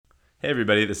Hey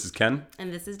everybody, this is Ken.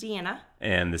 And this is Deanna.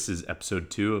 And this is episode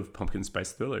 2 of Pumpkin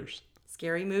Spice Thrillers.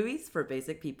 Scary movies for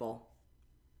basic people.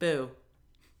 Boo.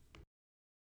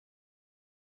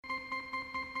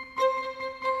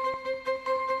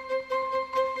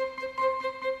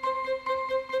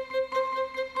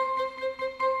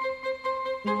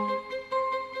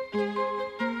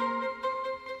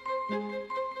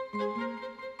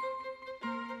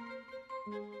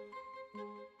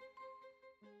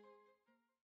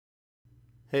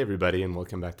 Hey everybody, and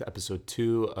welcome back to episode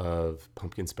 2 of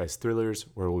Pumpkin Spice Thrillers,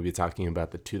 where we'll be talking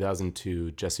about the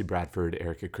 2002 Jesse Bradford,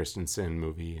 Erika Christensen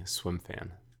movie, Swimfan.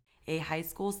 A high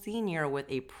school senior with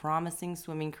a promising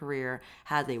swimming career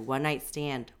has a one-night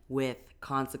stand with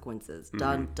consequences.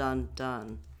 Dun, dun,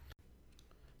 dun.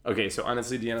 Okay, so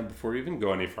honestly, Deanna, before we even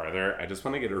go any farther, I just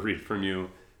want to get a read from you.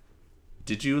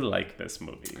 Did you like this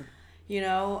movie?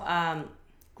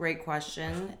 Great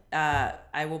question.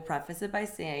 I will preface it by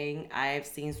saying I've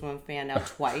seen Swimfan now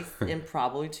twice in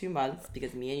probably 2 months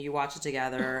because me and you watched it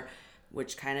together,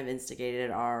 which kind of instigated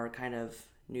our kind of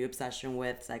new obsession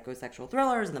with psychosexual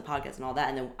thrillers and the podcast and all that.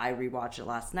 And then I rewatched it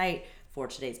last night for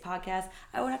today's podcast.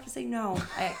 I would have to say no.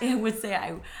 I would say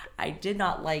I did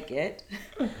not like it.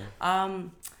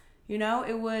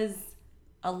 It was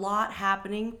a lot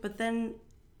happening, but then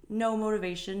no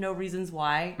motivation, no reasons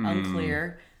why,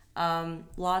 unclear.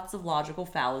 Lots of logical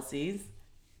fallacies.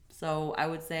 So I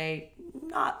would say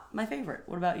not my favorite.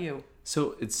 What about you?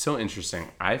 So it's so interesting.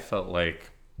 I felt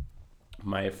like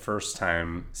my first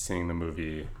time seeing the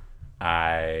movie,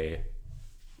 I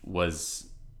was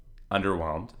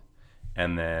underwhelmed.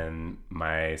 And then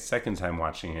my second time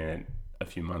watching it a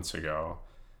few months ago,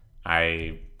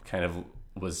 I kind of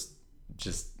was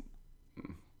just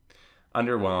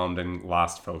underwhelmed and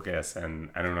lost focus. And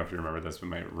I don't know if you remember this, but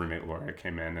my roommate Laura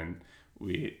came in and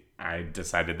I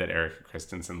decided that Erika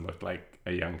Christensen looked like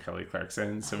a young Kelly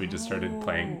Clarkson, so we just started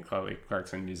playing Kelly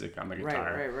Clarkson music on the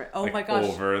guitar. Right. Oh my gosh.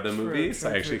 Over the movie. So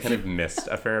I actually kind of missed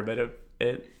a fair bit of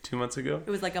it 2 months ago.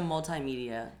 It was like a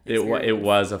multimedia experience. It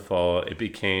was a full.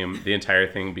 The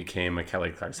entire thing became a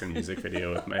Kelly Clarkson music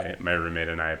video with my roommate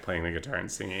and I playing the guitar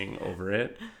and singing over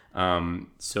it.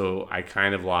 So I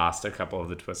kind of lost a couple of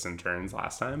the twists and turns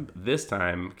last time. This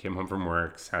time, came home from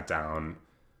work, sat down,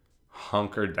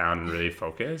 hunkered down and really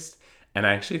focused. And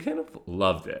I actually kind of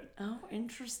loved it. Oh,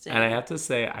 interesting. And I have to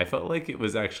say, I felt like it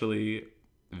was actually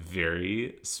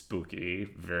very spooky,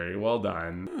 very well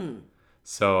done.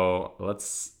 So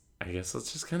let's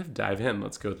just kind of dive in.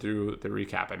 Let's go through the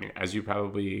recap. I mean, as you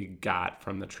probably got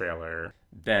from the trailer,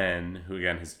 Ben, who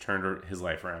again has turned his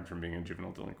life around from being a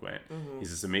juvenile delinquent,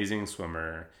 he's this amazing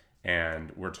swimmer,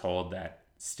 and we're told that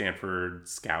Stanford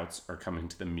scouts are coming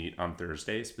to the meet on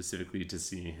Thursday specifically to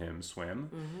see him swim.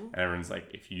 And everyone's like,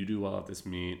 if you do well at this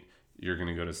meet, you're going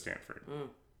to go to Stanford.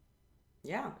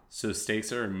 Yeah. So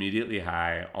stakes are immediately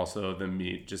high. Also, the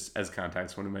meet, just as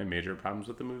context, one of my major problems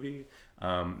with the movie,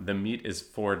 the meet is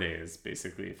 4 days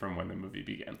basically from when the movie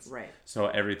begins. Right. So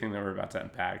everything that we're about to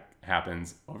unpack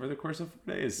happens over the course of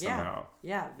 4 days somehow.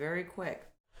 Yeah, very quick.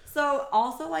 So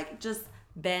also just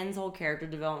Ben's whole character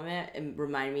development, it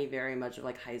reminded me very much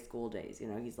of high school days.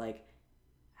 He's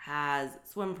has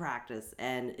swim practice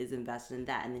and is invested in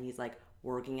that, and then he's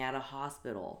working at a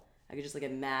hospital. I could just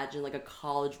imagine a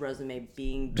college resume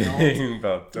being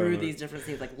built through these different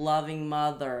things, loving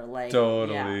mother,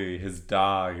 totally. His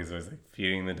dog, he's always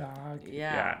feeding the dog.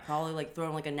 Yeah. Probably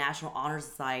throwing a National Honor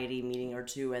Society meeting or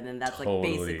two, and then that's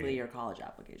basically your college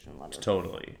application letter.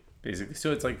 Totally, basically.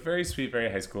 So it's very sweet,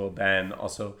 very high school. Ben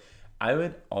also. I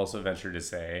would also venture to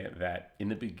say that in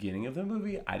the beginning of the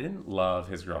movie, I didn't love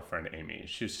his girlfriend, Amy.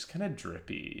 She was just kind of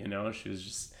drippy, She was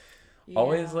just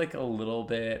always a little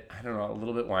bit, I don't know, a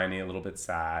little bit whiny, a little bit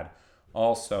sad.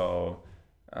 Also,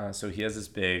 so he has this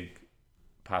big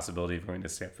possibility of going to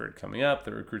Stanford coming up.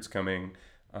 The recruit's coming.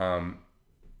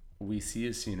 We see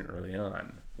a scene early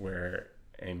on where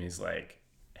Amy's like,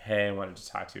 hey, I wanted to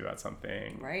talk to you about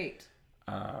something. Right.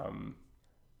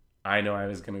 I know I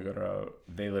was going to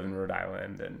they live in Rhode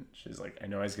Island, and she's like, I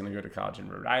know I was going to go to college in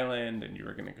Rhode Island, and you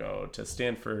were going to go to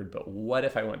Stanford, but what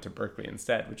if I went to Berkeley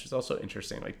instead? Which is also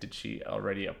interesting. Did she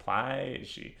already apply? Is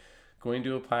she going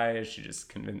to apply? Is she just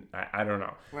convinced? I don't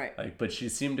know. Right. But she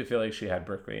seemed to feel like she had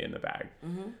Berkeley in the bag.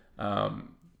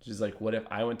 She's like, what if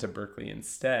I went to Berkeley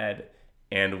instead,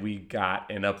 and we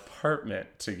got an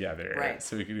apartment together? Right.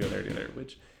 So we could go there together,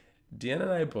 which... Deanna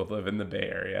and I both live in the Bay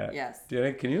Area. Yes.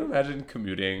 Deanna, can you imagine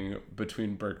commuting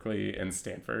between Berkeley and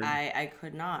Stanford? I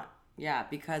could not. Yeah,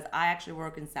 because I actually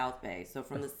work in South Bay. So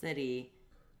from the city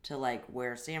to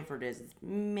where Stanford is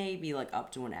maybe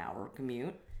up to an hour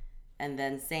commute. And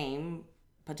then same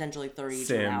potentially 30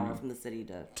 to an hour from the city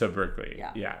to Berkeley.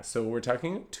 Yeah. So we're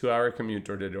talking 2-hour commute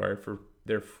door to door for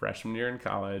their freshman year in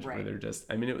college, where they're just,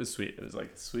 I mean, it was sweet. It was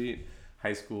like sweet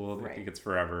high school. They think it's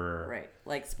forever. Right.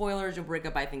 Like, spoilers, you'll break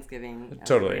up by Thanksgiving.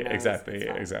 Totally.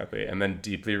 Exactly. And then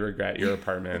deeply regret your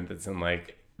apartment that's in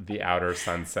like the outer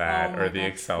Sunset or the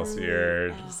Excelsior.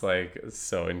 Truly. Just like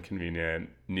so inconvenient.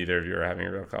 Neither of you are having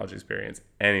a real college experience.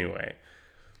 Anyway.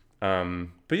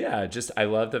 But yeah, just I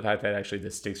love the fact that actually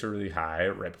the stakes are really high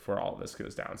right before all of this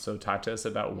goes down. So talk to us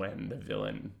about when the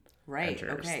villain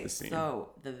enters the scene. So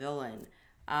the villain.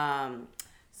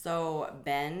 So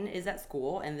Ben is at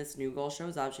school and this new girl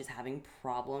shows up. She's having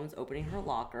problems opening her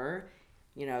locker.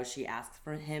 You know, she asks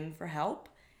for him for help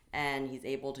and he's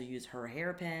able to use her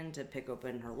hairpin to pick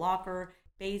open her locker.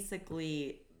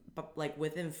 Basically, but like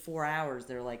within 4 hours,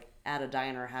 they're like at a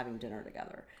diner having dinner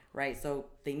together, right? So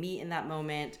they meet in that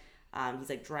moment. He's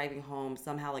like driving home,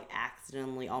 somehow like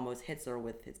accidentally almost hits her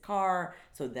with his car.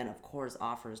 So then of course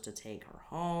offers to take her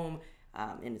home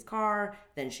in his car.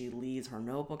 Then she leaves her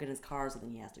notebook in his car. So then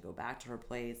he has to go back to her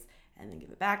place and then give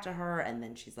it back to her. And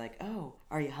then she's like, oh,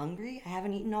 are you hungry? I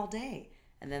haven't eaten all day.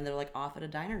 And then they're like off at a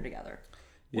diner together.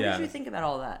 What did you think about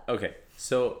all that? Okay,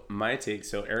 so my take,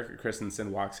 Erika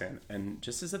Christensen walks in, and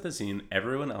just to set the scene,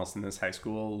 everyone else in this high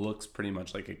school looks pretty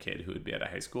much like a kid who would be at a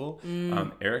high school.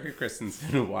 Erika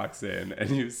Christensen walks in,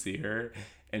 and you see her,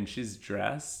 and she's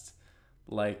dressed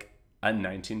like a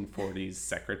 1940s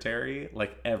secretary,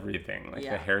 like everything, like the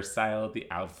hairstyle, the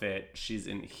outfit. She's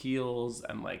in heels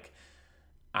and like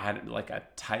I had like a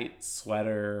tight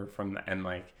sweater and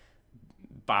like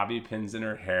bobby pins in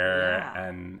her hair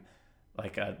and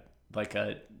like a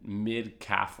mid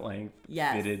calf length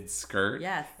fitted skirt.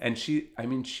 Yes. And she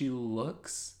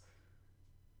looks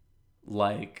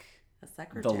like a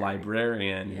secretary. The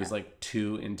librarian who's like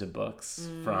too into books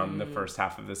from the first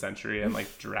half of the century and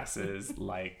like dresses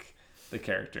like the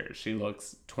characters. She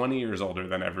looks 20 years older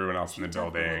than everyone else in the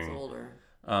building. Looks older.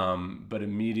 But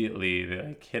immediately they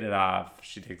like hit it off.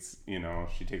 She takes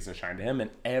a shine to him,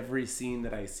 and every scene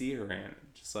that I see her in,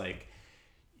 just like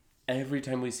every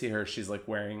time we see her, she's like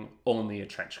wearing only a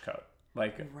trench coat,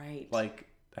 like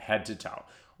head to toe.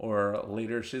 Or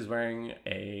later, she's wearing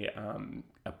a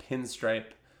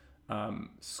pinstripe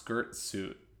skirt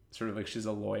suit, sort of like she's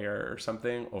a lawyer or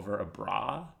something, over a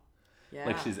bra. Yeah.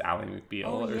 Like she's Ally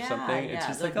McBeal or something. Yeah. It's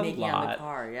just like a lot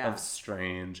of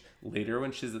strange. Later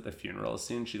when she's at the funeral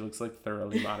scene, she looks like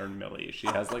thoroughly modern Millie. She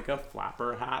has like a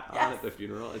flapper hat on at the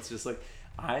funeral. It's just like,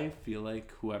 I feel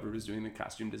like whoever was doing the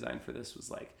costume design for this was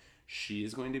like, she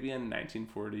is going to be a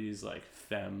 1940s like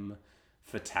femme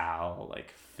fatale,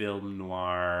 like film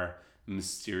noir,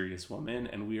 mysterious woman.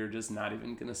 And we are just not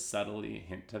even going to subtly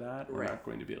hint to that. We're not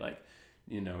going to be like,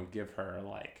 give her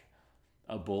like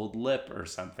a bold lip or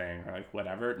something, or like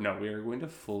whatever. No, we are going to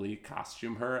fully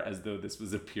costume her as though this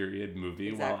was a period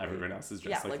movie while everyone else is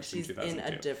dressed like she's in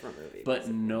a different movie. But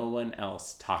basically, no one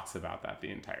else talks about that the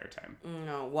entire time.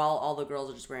 No, while all the girls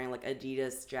are just wearing like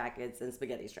Adidas jackets and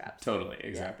spaghetti straps. Totally,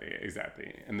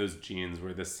 exactly. And those jeans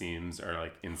where the seams are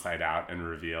like inside out and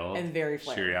revealed. And very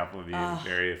flared. Cheery Appleby,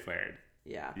 very flared.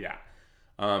 Yeah.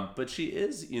 But she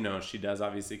is, she does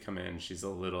obviously come in. She's a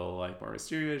little like more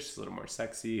mysterious. She's a little more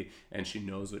sexy, and she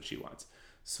knows what she wants.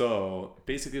 So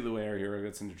basically the way our hero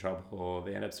gets into trouble,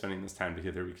 they end up spending this time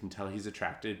together. We can tell he's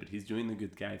attracted, but he's doing the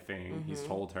good guy thing. Mm-hmm. He's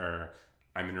told her,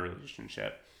 I'm in a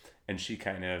relationship. And she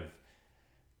kind of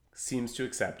seems to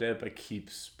accept it, but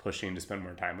keeps pushing to spend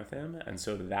more time with him. And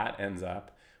so that ends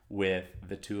up with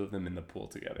the two of them in the pool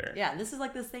together. Yeah, this is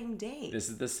like the same day. This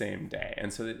is the same day.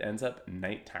 And so it ends up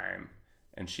nighttime.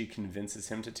 And she convinces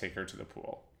him to take her to the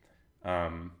pool,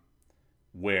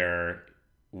 where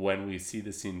when we see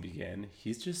the scene begin,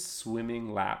 he's just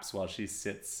swimming laps while she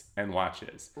sits and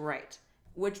watches. Right.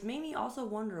 Which made me also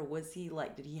wonder, was he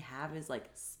like, did he have his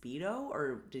like Speedo,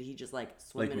 or did he just like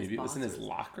swim like in his maybe it was in his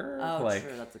locker? Oh, like,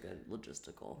 sure. That's a good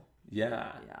logistical.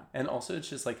 Yeah. And also it's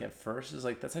just like at first it's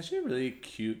like, that's actually a really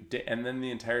cute and then the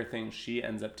entire thing, she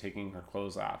ends up taking her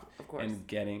clothes off and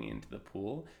getting into the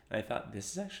pool. And I thought,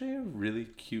 this is actually a really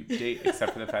cute date,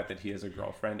 except for the fact that he has a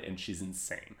girlfriend and she's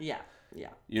insane. Yeah.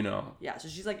 Yeah, so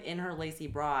she's like in her lacy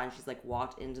bra and she's like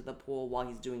walked into the pool while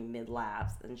he's doing mid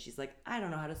laps, and she's like, I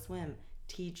don't know how to swim.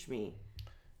 Teach me.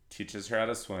 Teaches her how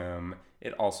to swim.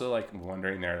 It also, like,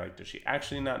 wondering there, like, does she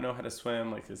actually not know how to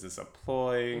swim? Like, is this a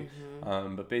ploy?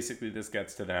 Mm-hmm. But basically this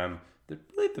gets to them.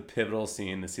 The pivotal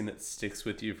scene, the scene that sticks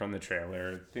with you from the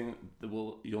trailer, the thing that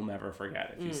you'll never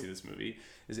forget if you see this movie,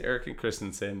 is Erika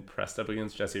Christensen pressed up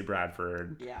against Jesse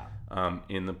Bradford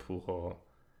in the pool.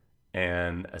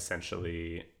 And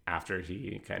essentially, after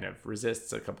he kind of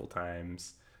resists a couple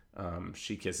times,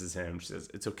 She kisses him. She says,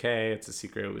 "It's okay. It's a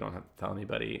secret. We don't have to tell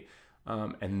anybody."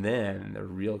 And then the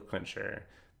real clincher,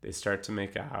 they start to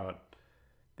make out.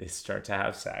 They start to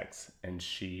have sex, and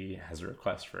she has a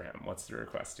request for him. What's the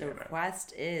request, The Anna?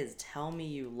 request is, tell me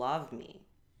you love me.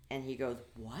 And he goes,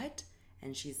 what?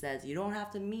 And she says, you don't have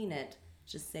to mean it.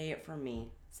 Just say it for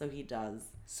me. So he does.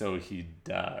 So he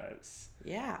does.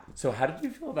 Yeah. So how did you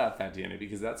feel about that, Deanna?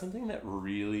 Because that's something that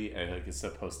really is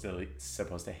supposed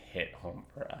to hit home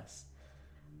for us.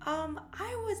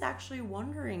 I was actually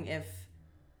wondering if,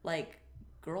 like,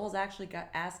 girls actually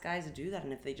asked guys to do that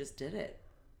and if they just did it.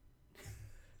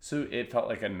 So it felt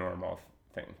like a normal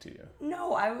thing to you.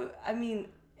 No, I mean...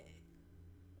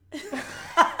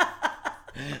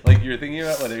 Like, you're thinking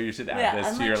about whether you should add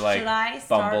this to your, like,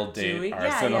 Bumble date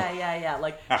arsenal. Yeah.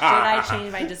 Like, should I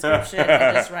change my description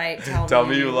and just write, tell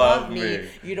me you love me.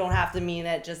 You don't have to mean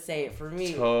it, just say it for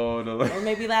me. Totally. Or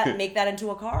maybe make that into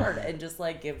a card and just,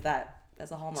 like, give that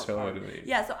as a Hallmark card.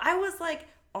 Yeah, so I was like,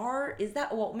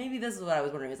 maybe this is what I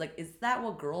was wondering. Is that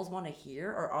what girls want to hear?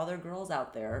 Or are there girls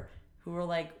out there who are,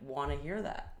 like, want to hear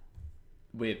that?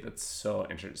 Wait, that's so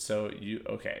interesting. So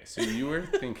you were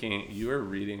thinking, you were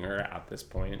reading her at this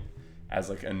point as,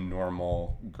 like, a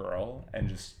normal girl and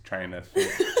just trying to think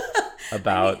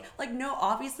about... I mean, no,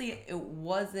 obviously it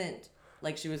wasn't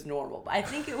like she was normal. But I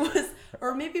think it was,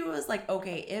 or maybe it was like,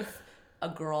 okay, if a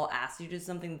girl asks you to do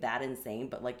something that insane,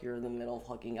 but, like, you're in the middle of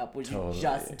hooking up, would you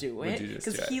just do it?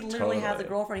 Because he literally has a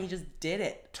girlfriend, he just did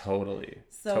it. Totally.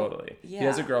 Yeah. He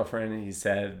has a girlfriend, and he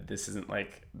said, this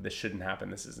shouldn't happen,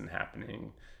 this isn't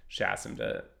happening. She asked him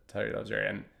to tell her he loves her,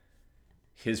 and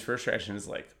his first reaction is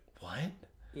like, what?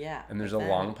 Yeah. And there's a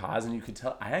long pause, and you could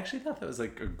tell, I actually thought that was,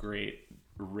 like, a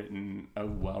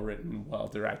well-written,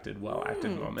 well-directed,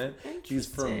 well-acted moment. Because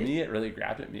for me, it really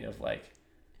grabbed at me of, like,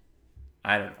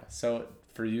 I don't know. So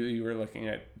for you were looking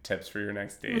at tips for your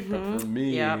next date. But for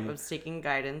me... Yeah, I was taking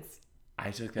guidance. I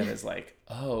took that as, like,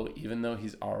 oh, even though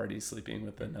he's already sleeping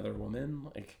with another woman,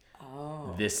 like,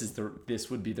 this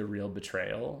would be the real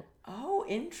betrayal. Oh,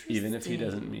 interesting. Even if he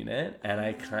doesn't mean it. And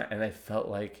I felt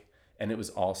like... And it was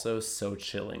also so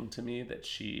chilling to me that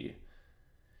she...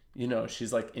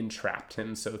 she's, like, entrapped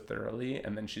him so thoroughly.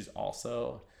 And then she's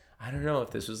also... I don't know if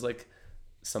this was, like,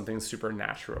 something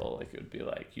supernatural. Like, it would be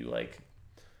like, you, like...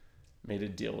 made a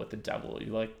deal with the devil.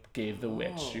 You, like, gave the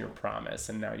witch your promise,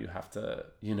 and now you have to,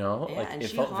 Yeah, like, and it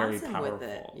she felt haunts very him powerful. with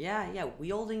it. Yeah,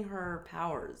 wielding her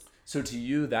powers. So to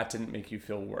you, that didn't make you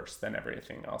feel worse than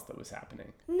everything else that was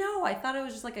happening? No, I thought it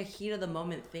was just, like, a heat of the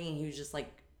moment thing. He was just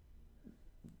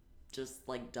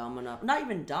dumb enough. Not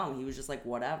even dumb. He was just like,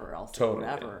 whatever. I'll say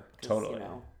whatever. Totally.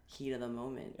 Heat of the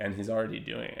moment. And he's already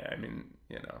doing it. I mean,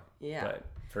 Yeah. But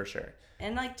for sure.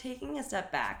 And, like, taking a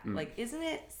step back, like, isn't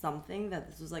it something that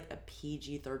this was, like, a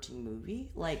PG-13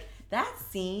 movie? Like, that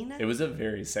scene... It was a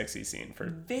very sexy scene for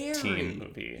teen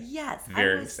movie. Yes.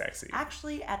 Very sexy.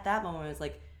 Actually, at that moment, I was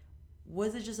like,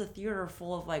 was it just a theater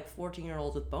full of, like,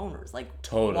 14-year-olds with boners? Like,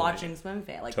 totally. Watching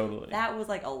Swimfan. Like, totally. That was,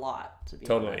 like, a lot, to be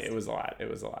totally. honest. It was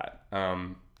a lot.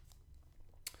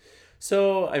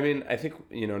 So, I mean, I think,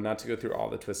 not to go through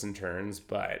all the twists and turns,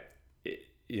 but,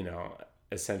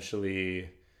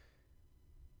 essentially...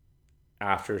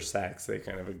 after sex, they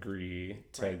kind of agree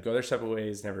to go their separate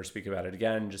ways, never speak about it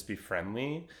again, just be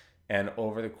friendly. And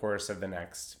over the course of the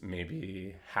next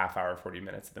maybe half hour, 40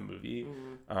 minutes of the movie,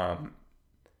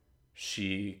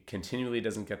 she continually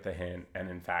doesn't get the hint, and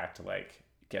in fact, like,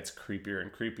 gets creepier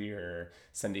and creepier,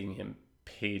 sending him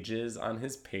pages on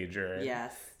his pager.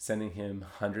 Yes. Sending him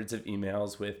hundreds of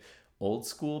emails with old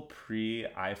school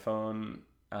pre-iPhone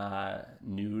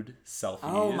nude selfies.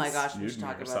 Oh my gosh, we should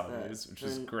talk about selfies, which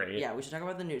is great. Yeah, we should talk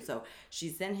about the nude. So she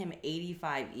sent him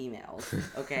 85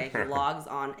 emails. Okay, he logs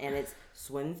on, and it's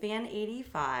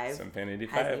Swimfan85. Swimfan85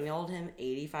 has emailed him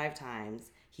 85 times.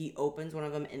 He opens one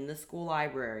of them in the school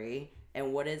library,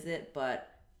 and what is it but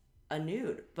a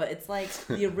nude? But it's like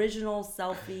the original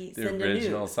selfie. The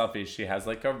original selfie. She has,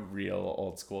 like, a real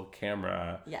old school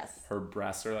camera. Yes. Her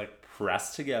breasts are, like,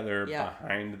 pressed together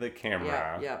behind the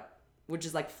camera. Yep. Which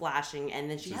is, like, flashing, and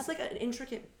then she has, like, an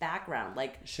intricate background.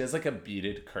 Like, she has, like, a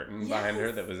beaded curtain behind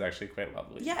her that was actually quite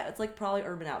lovely. Yeah, it's, like, probably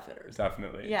Urban Outfitters.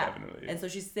 Definitely. And so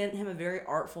she sent him a very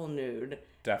artful nude.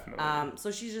 Definitely. So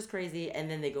she's just crazy,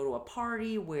 and then they go to a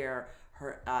party where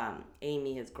her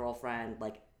Amy, his girlfriend,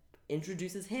 like,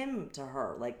 introduces him to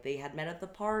her. Like, they had met at the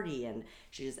party, and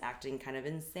she's just acting kind of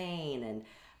insane,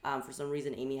 and for some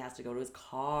reason Amy has to go to his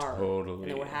car. Totally.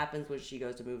 And then what happens when she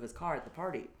goes to move his car at the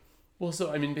party? Well,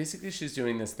 so, I mean, basically she's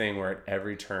doing this thing where at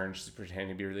every turn she's pretending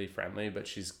to be really friendly, but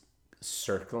she's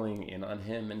circling in on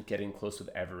him and getting close with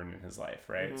everyone in his life,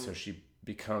 right? So she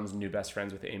becomes new best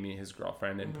friends with Amy, his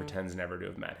girlfriend, and pretends never to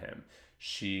have met him.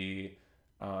 She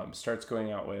starts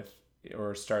going out with,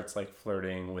 or starts like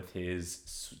flirting with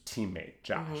his teammate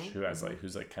Josh, who has like,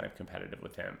 who's like kind of competitive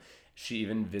with him. She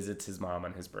even visits his mom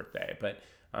on his birthday, but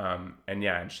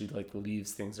and she like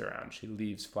leaves things around. She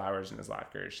leaves flowers in his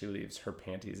locker. She leaves her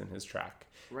panties in his truck,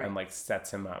 and like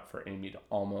sets him up for Amy to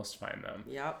almost find them.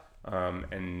 Yep.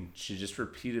 And she just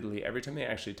repeatedly, every time they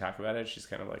actually talk about it, she's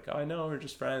kind of like, oh, I know, we're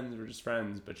just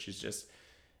friends. But she's just,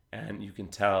 and you can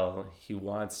tell he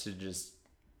wants to just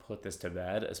put this to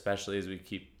bed, especially as we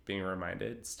keep being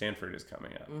reminded Stanford is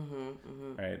coming up.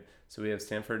 Right? So we have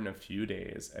Stanford in a few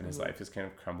days, and his life is kind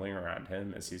of crumbling around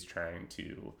him as he's trying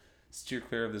to steer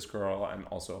clear of this girl and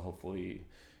also hopefully,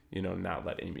 not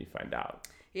let Amy find out.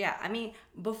 Yeah, I mean,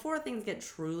 before things get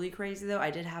truly crazy, though,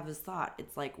 I did have this thought.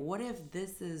 It's like, what if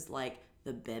this is like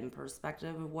the Ben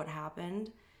perspective of what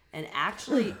happened? And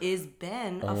actually, is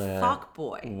Ben a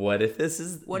fuckboy? What if this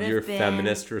is your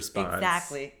feminist response?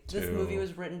 Exactly. This movie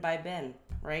was written by Ben,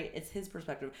 right? It's his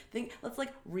perspective. Let's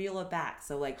like reel it back.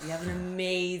 So like, you have an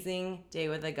amazing day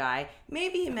with a guy.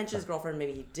 Maybe he mentioned his girlfriend.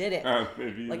 Maybe he didn't.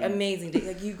 Maybe. Like, amazing day.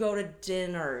 Like, you go to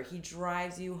dinner. He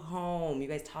drives you home. You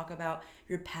guys talk about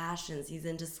your passions. He's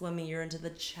into swimming. You're into the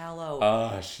cello.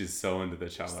 Oh, she's so into the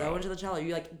cello. So into the cello.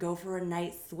 You like go for a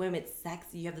night swim. It's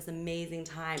sexy. You have this amazing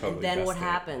time. Totally. And then what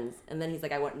happens? And then he's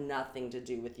like, I want nothing to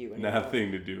do with you anymore.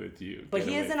 Nothing to do with you. But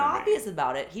he isn't obvious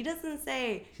about it. He doesn't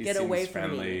say, get away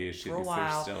from me for a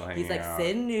while. He's like,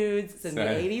 send nudes. Send me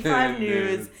 85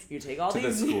 nudes. You take all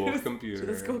these nudes to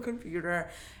the school computer.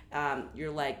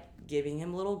 You're like giving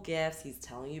him little gifts. He's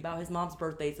telling you about his mom's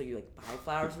birthday, so you like buy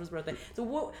flowers for his birthday. So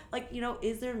what,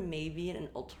 is there maybe an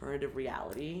alternative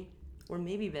reality where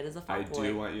maybe Ben is a fuckboy? I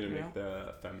do want you to make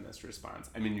the feminist response.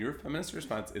 I mean, your feminist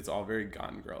response, it's all very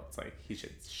Gone Girl. It's like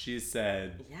she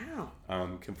said,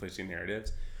 conflicting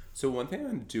narratives. So one thing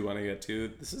I do want to get to,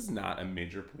 this is not a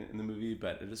major point in the movie,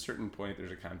 but at a certain point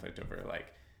there's a conflict over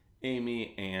like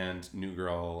Amy and new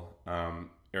girl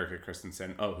Erika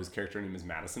Christensen, whose character name is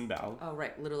Madison Bell. Oh,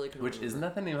 right. Literally couldn't Which, remember. isn't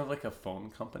that the name of like a phone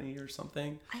company or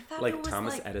something? I thought like it was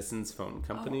Thomas Edison's phone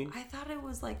company. I thought it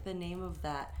was like the name of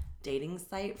that dating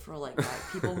site for like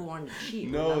people who wanted to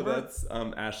cheat. No, remember? that's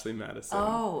Ashley Madison.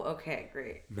 Oh, okay,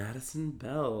 great. Madison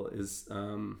Bell is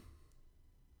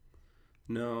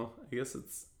no,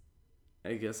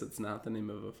 I guess it's not the name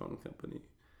of a phone company.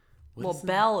 Well,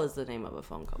 Bell is the name of a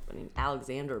phone company.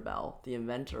 Alexander Bell, the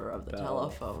inventor of the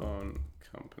telephone. Phone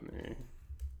company.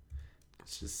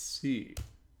 Let's just see.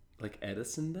 Like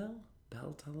Edison Bell?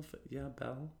 Bell Telephone? Yeah,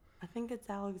 Bell. I think it's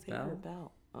Alexander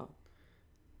Bell. Oh.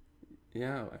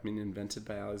 Yeah, I mean, invented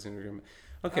by Alexander Graham.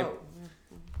 Okay. Oh.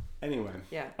 Anyway.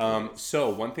 Yeah. So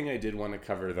one thing I did want to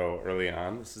cover, though, early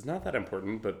on, this is not that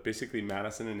important, but basically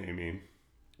Madison and Amy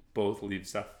both leave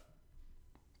stuff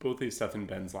in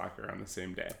Ben's locker on the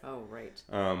same day. Oh, right.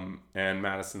 And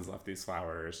Madison's left these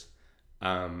flowers.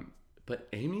 But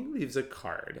Amy leaves a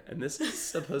card. And this is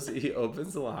supposed to, he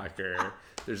opens the locker.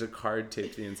 There's a card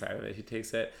taped to the inside of it. He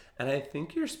takes it. And I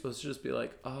think you're supposed to just be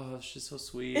like, oh, she's so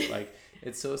sweet. Like,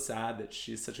 it's so sad that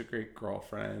she's such a great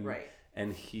girlfriend. Right.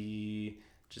 And he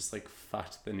just like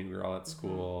fucked the new girl at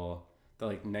school. The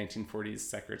like 1940s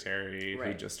secretary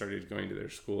who just started going to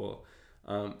their school.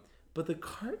 But the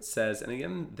card says, and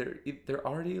again, they're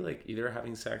already like either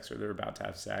having sex or they're about to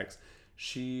have sex.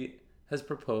 She has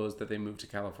proposed that they move to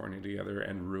California together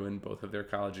and ruin both of their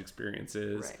college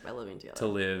experiences. Right, by living together. To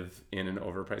live in an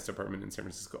overpriced apartment in San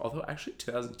Francisco. Although actually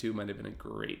 2002 might have been a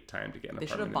great time to get an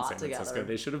apartment in San Francisco. Together.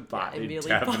 They should have bought. Yeah, they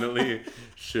definitely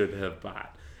should have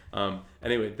bought.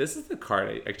 Anyway, this is the card.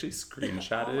 I actually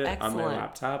screenshotted it on my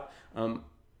laptop.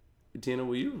 Dana,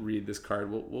 will you read this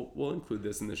card? We'll include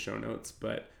this in the show notes,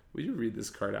 but will you read this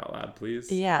card out loud,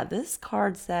 please? Yeah, this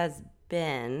card says,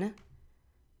 Ben,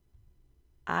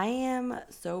 I am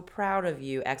so proud of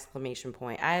you, !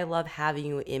 I love having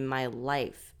you in my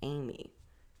life, Amy.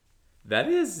 That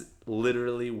is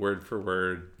literally word for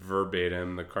word,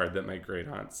 verbatim, the card that my great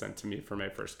aunt sent to me for my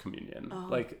first communion.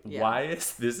 Why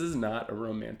is this is not a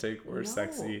romantic or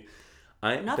sexy?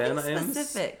 Nothing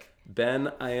specific.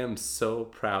 Ben, I am so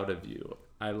proud of you.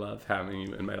 I love having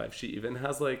you in my life. She even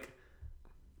has like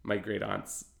my great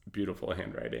aunt's beautiful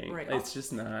handwriting. Right. It's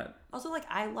just not. Also, like,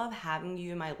 I love having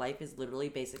you in my life is literally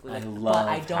basically like, but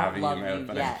I don't love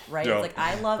you yet, right? It's like,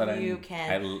 I love you,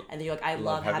 Ken, and then you're like, I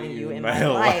love having you in my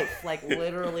life. Like,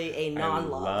 literally a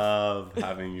non-love. I love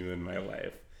having you in my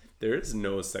life. There is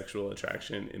no sexual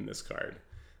attraction in this card.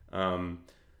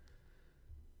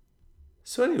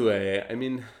 So anyway, I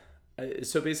mean,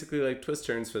 so basically, like, twist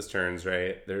turns,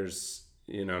 right? There's,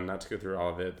 not to go through all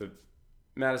of it, but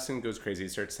Madison goes crazy,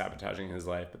 starts sabotaging his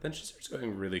life, but then she starts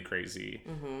going really crazy.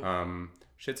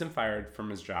 She gets him fired from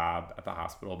his job at the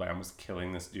hospital by almost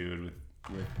killing this dude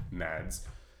with meds.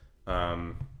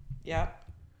 Yep.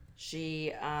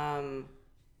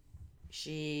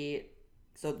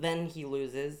 So then he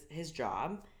loses his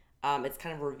job. It's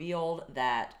kind of revealed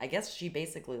that I guess she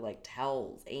basically like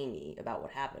tells Amy about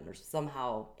what happened, or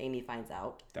somehow Amy finds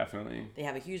out. Definitely. They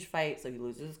have a huge fight, so he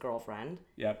loses his girlfriend.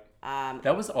 Yep.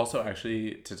 That was also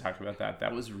actually, to talk about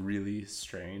that was really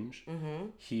strange.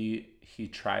 He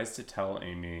tries to tell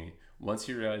Amy, once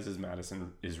he realizes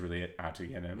Madison is really out to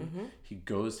get him, he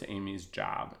goes to Amy's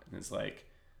job and is like,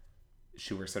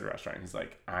 she works at a restaurant. He's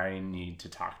like, I need to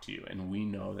talk to you. And we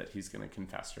know that he's going to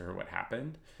confess to her what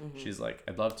happened. She's like,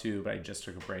 I'd love to, but I just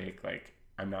took a break. Like,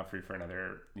 I'm not free for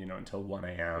another, until 1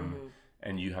 a.m.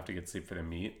 And you have to get sleep for the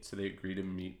meet. So they agree to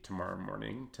meet tomorrow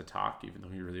morning to talk, even though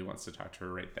he really wants to talk to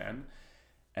her right then.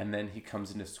 And then he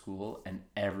comes into school and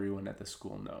everyone at the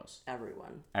school knows.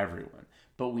 Everyone.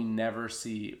 But we never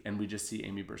see, and we just see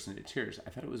Amy burst into tears. I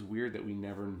thought it was weird that we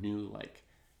never knew, like,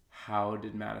 how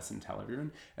did Madison tell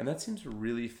everyone? And that seems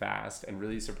really fast and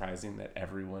really surprising that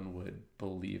everyone would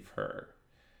believe her.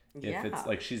 Yeah. If it's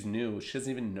like she's new, she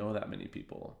doesn't even know that many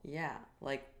people. Yeah.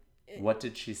 Like, what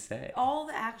did she say? All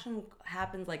the action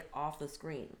happens like off the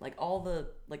screen. Like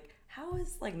how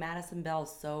is like Madison Bell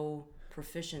so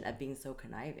proficient at being so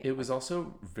conniving? It was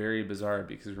also very bizarre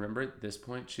because remember at this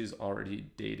point she's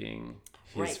already dating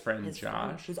his friend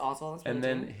Josh, who's also on the and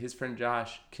then his friend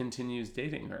Josh continues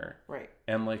dating her, right?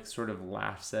 And like sort of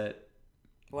laughs at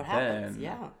what happens,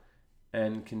 yeah,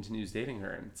 and continues dating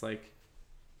her, and it's like,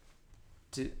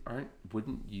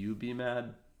 wouldn't you be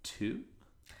mad too?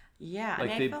 Yeah, like,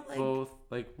 I mean, they I felt both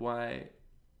like why,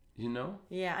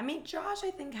 Yeah, I mean, Josh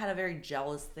I think had a very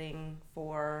jealous thing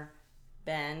for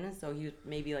Ben, so he was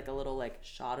maybe like a little like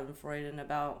schadenfreude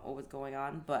about what was going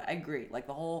on. But I agree, like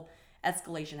the whole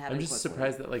escalation happened. I'm just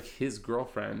surprised that like his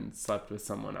girlfriend slept with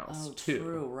someone else too.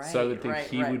 True, right? So I would think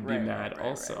he would be mad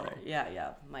also. Right.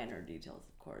 Yeah, minor details,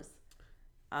 of course.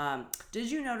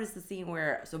 Did you notice the scene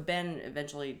where Ben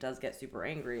eventually does get super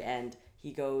angry and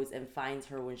he goes and finds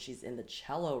her when she's in the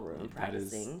cello room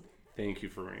practicing? Thank you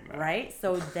for bringing that. Right?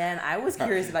 So then I was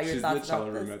curious about your thoughts about this. She's in the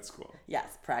cello room at school.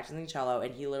 Yes, practicing cello,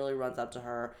 and he literally runs up to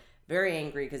her very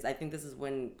angry because I think this is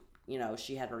when,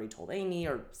 she had already told Amy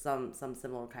or some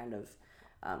similar kind of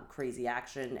crazy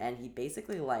action, and he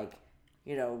basically like,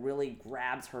 really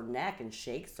grabs her neck and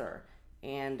shakes her.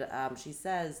 And she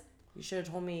says, you should have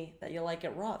told me that you like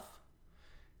it rough.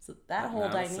 So that whole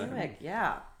dynamic,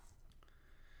 yeah.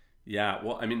 Yeah,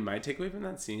 well, I mean, my takeaway from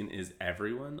that scene is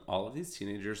all of these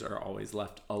teenagers are always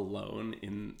left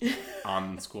alone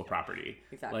on school property.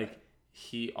 Exactly. Like,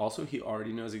 he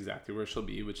already knows exactly where she'll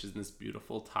be, which is this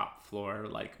beautiful top floor,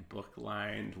 like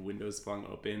book-lined, windows flung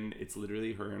open. It's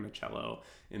literally her and a cello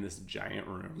in this giant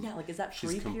room. Yeah, like, is that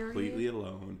free She's period? Completely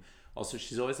alone. Also,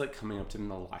 she's always like coming up to him in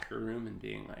the locker room and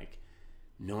being like,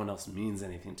 no one else means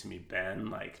anything to me,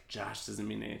 Ben. Like, Josh doesn't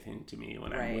mean anything to me.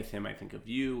 When I'm with him, I think of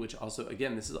you, which also,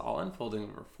 again, this is all unfolding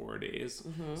over 4 days.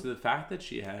 So the fact that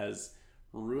she has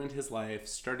ruined his life,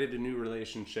 started a new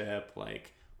relationship,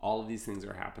 like, all of these things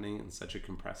are happening in such a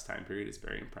compressed time period is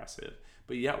very impressive.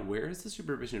 But yeah, where is the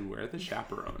supervision? Where are the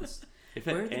chaperones? If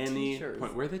at any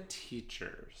point, where are the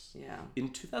teachers? Yeah. In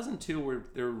 2002,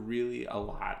 there were really a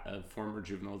lot of former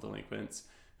juvenile delinquents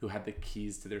who had the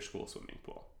keys to their school swimming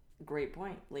pool. Great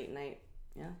point. Late night.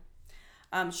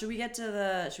 Yeah. Should we get to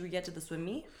the swim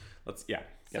meet? Let's get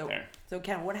there. So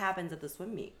Ken, what happens at the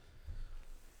swim meet?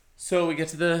 So we get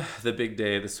to the big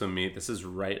day, the swim meet. This is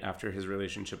right after his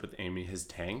relationship with Amy has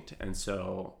tanked, and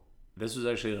so this was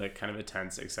actually like kind of a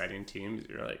tense, exciting team.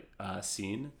 You're like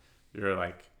scene. You're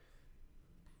like,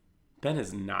 Ben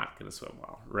is not gonna swim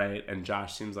well, right? And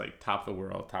Josh seems like top of the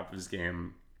world, top of his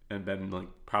game. And Ben like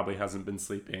probably hasn't been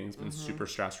sleeping. He's been super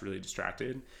stressed, really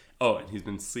distracted. Oh, and he's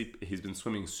been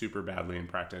swimming super badly in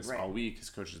practice all week. His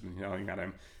coach has been yelling at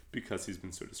him because he's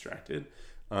been so distracted.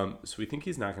 So we think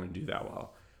he's not going to do that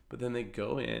well. But then they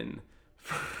go in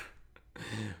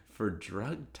for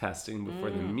drug testing before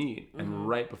the meet, and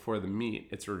right before the meet,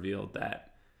 it's revealed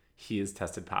that he is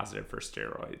tested positive for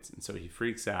steroids, and so he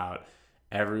freaks out.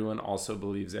 Everyone also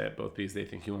believes it, both because they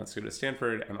think he wants to go to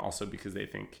Stanford, and also because they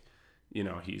think, he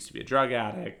used to be a drug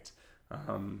addict.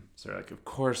 So they're like, of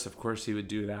course he would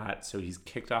do that. So he's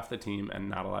kicked off the team and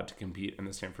not allowed to compete, and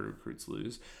the Stanford recruits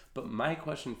lose. But my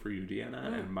question for you,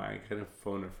 Deanna, and my kind of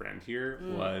phone a friend here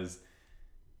was,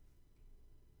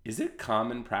 is it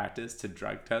common practice to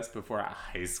drug test before a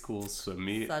high school swim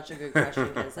meet? Such a good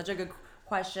question, Ken. Such a good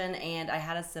question, and I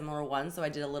had a similar one, so I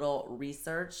did a little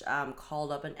research,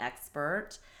 called up an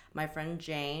expert, my friend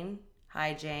Jane.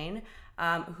 Hi, Jane.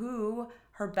 Who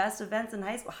her best events in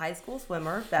high school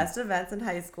swimmer, best events in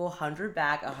high school, 100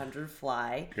 back, 100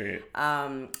 fly. Great.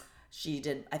 She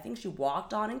did, I think she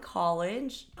walked on in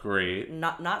college. Great.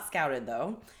 Not scouted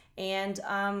though. And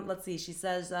let's see, she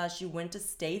says she went to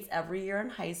states every year in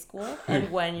high school, and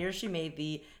one year she made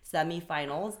the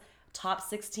semifinals. Top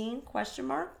 16 question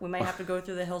mark. We might have to go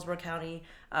through the Hillsborough County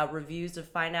reviews to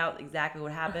find out exactly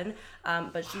what happened.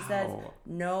 But she says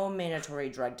no mandatory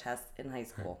drug tests in high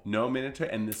school. No mandatory,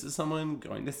 and this is someone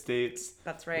going to states.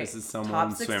 That's right. This is someone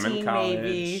top 16 swimming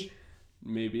college.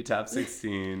 maybe top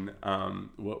 16.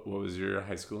 What was your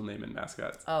high school name and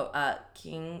mascot?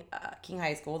 King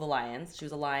High School, the Lions. She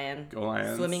was a lion. Go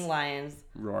Lions. Swimming Lions.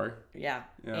 Roar. Yeah.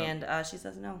 And she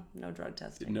says no drug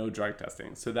testing. No drug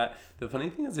testing. So that the funny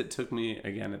thing is, it took me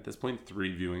again at this point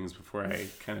 3 viewings before I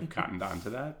kind of cottoned onto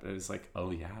that. But it was like,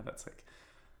 oh yeah, that's like,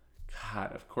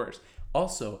 God, of course.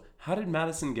 Also, how did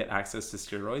Madison get access to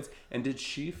steroids? And did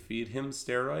she feed him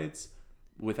steroids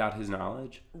without his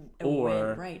knowledge?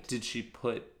 Or did she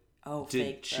put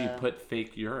put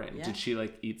fake urine? Yeah. Did she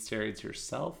like eat steroids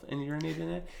herself and urinate in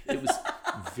it? It was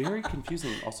very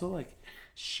confusing. Also, like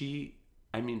she's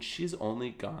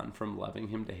only gone from loving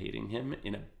him to hating him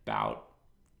in about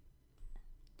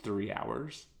 3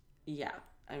 hours. Yeah.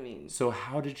 I mean, so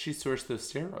how did she source those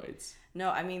steroids? No,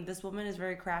 I mean, this woman is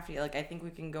very crafty. Like, I think we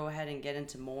can go ahead and get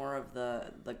into more of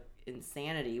the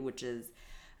insanity, which is,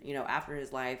 after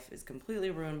his life is completely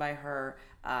ruined by her,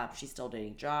 she's still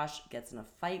dating Josh, gets in a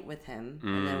fight with him,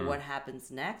 and then what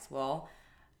happens next? Well,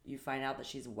 you find out that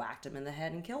she's whacked him in the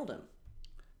head and killed him.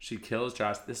 She kills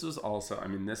Josh. This was also,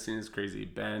 this scene is crazy.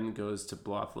 Ben goes to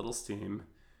blow off a little steam,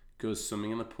 goes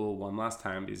swimming in the pool one last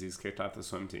time because he's kicked off the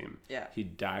swim team. Yeah. He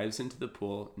dives into the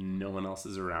pool. No one else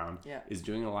is around. Yeah. Is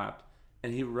doing a lap.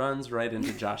 And he runs right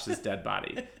into Josh's dead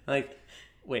body. Like,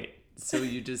 wait, so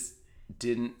you just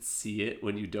didn't see it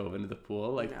when you dove into the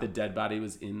pool? Like, the dead body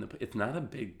was in the pool. It's not a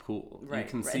big pool. Right. You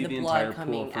can see the entire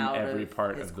pool from every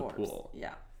part of the pool.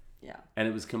 Yeah. Yeah. And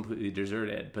it was completely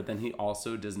deserted. But then he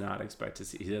also does not expect to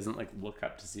see, he doesn't like look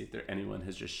up to see if anyone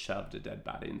has just shoved a dead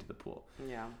body into the pool.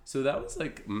 Yeah. So that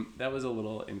was a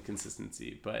little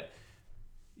inconsistency. But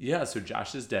yeah, so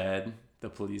Josh is dead. The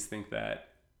police think that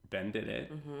Ben did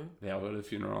it. Mm-hmm. They all go to the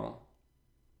funeral.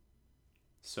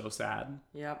 So sad.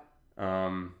 Yep.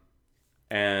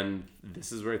 And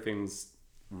this is where things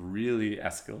really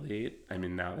escalate.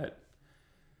 Now that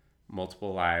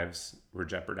multiple lives were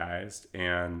jeopardized,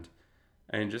 and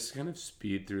just kind of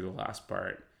speed through the last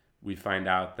part, we find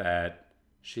out that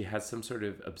she has some sort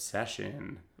of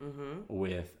obsession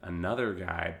with another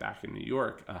guy back in New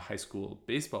York, a high school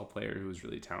baseball player who was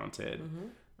really talented.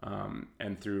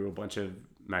 And through a bunch of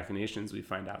machinations, we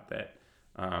find out that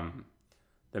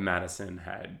that Madison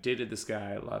had dated this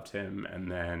guy, loved him, and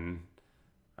then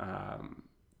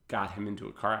got him into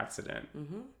a car accident.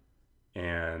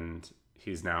 And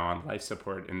he's now on life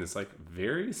support in this like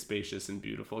very spacious and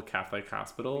beautiful Catholic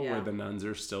hospital where the nuns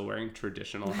are still wearing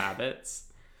traditional habits.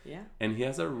 Yeah. And he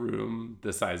has a room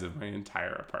the size of my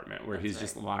entire apartment where he's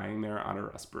just lying there on a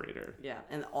respirator. Yeah.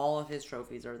 And all of his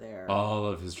trophies are there. All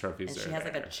of his trophies are there. And she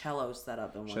has like a cello set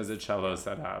up. She has a cello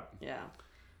set up. Yeah.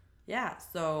 Yeah.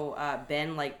 So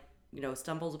Ben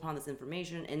stumbles upon this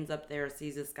information, ends up there,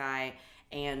 sees this guy.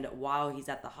 And while he's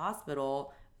at the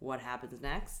hospital, what happens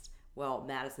next? Well,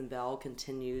 Madison Bell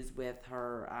continues with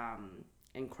her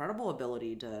incredible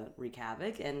ability to wreak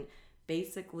havoc and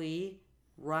basically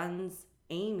runs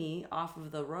Amy off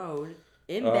of the road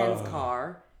in Ben's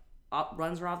car,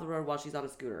 runs her off the road while she's on a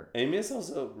scooter. Amy is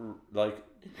also like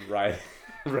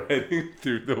riding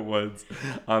through the woods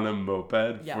on a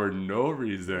moped for no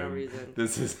reason. No reason.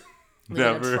 This is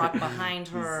never a truck behind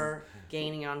her,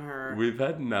 gaining on her. We've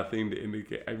had nothing to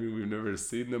indicate. We've never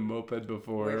seen the moped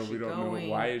before. We don't know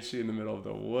why is she in the middle of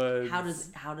the woods. How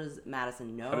does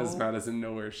Madison know? How does Madison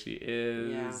know where she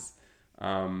is?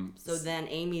 Yeah. So then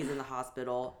Amy's in the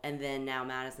hospital, and then now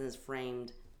Madison has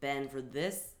framed Ben for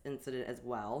this incident as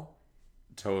well.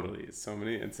 Totally. So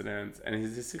many incidents. And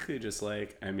he's basically just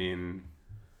like,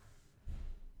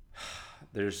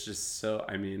 there's just so,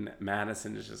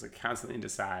 Madison is just like constantly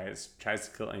indecisive, tries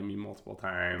to kill Amy multiple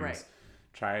times. Right.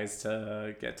 Tries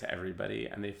to get to everybody,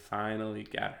 and they finally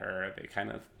get her. They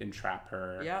kind of entrap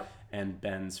her. Yep. And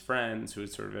Ben's friends, who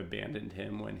had sort of abandoned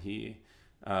him when he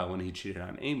cheated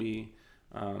on Amy,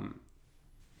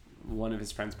 one of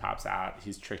his friends pops out.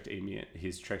 He's tricked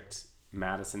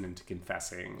Madison into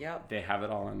confessing. Yep. They have it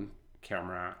all on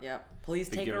camera. Yep. Please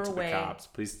They take give her it to away. the cops.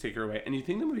 Please take her away. And you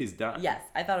think the movie's done. Yes,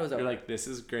 I thought it was over. You're like, this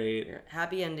is great.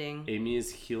 Happy ending. Amy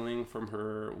is healing from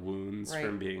her wounds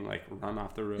from being like run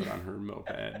off the road on her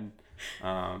moped.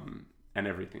 And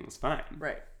everything's fine.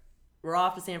 Right. We're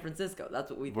off to San Francisco. That's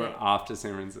what we think. We're off to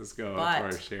San Francisco to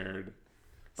our shared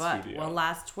studio. One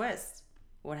last twist.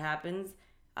 What happens?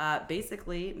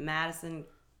 Basically, Madison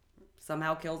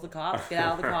somehow kills the cops, gets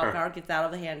out of the cop car, gets out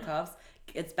of the handcuffs,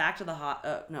 gets back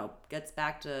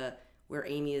to where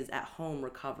Amy is at home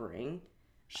recovering.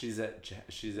 She's at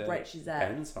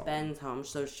Ben's home. Ben's home.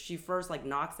 So she first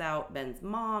knocks out Ben's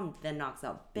mom, then knocks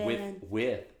out Ben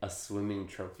with a swimming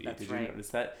trophy. That's Did you notice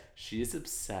that? She is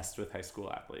obsessed with high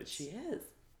school athletes. She is.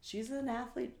 She's an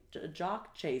athlete, a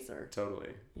jock chaser. Totally.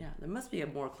 Yeah, there must be a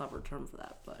more clever term for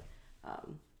that, but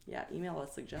email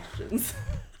us suggestions.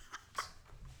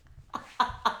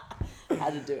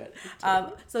 Had to do it.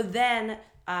 So then,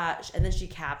 and then she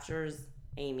captures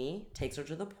Amy, takes her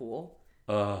to the pool.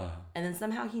 And then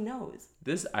somehow he knows.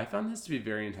 I found this to be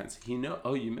very intense.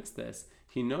 Oh, you missed this.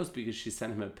 He knows because she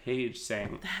sent him a page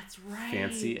saying, "That's right.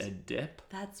 Fancy a dip?"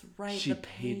 That's right. She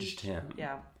paged him.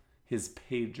 Yeah. His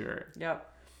pager.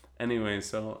 Yep. Anyway,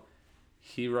 so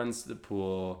he runs to the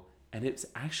pool, and it's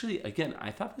actually, again,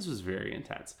 I thought this was very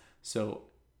intense. So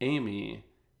Amy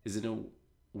is in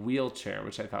a wheelchair,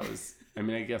 which I thought was, I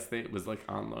guess it was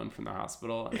on loan from the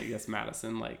hospital, and I guess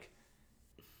Madison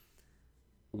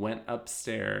went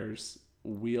upstairs,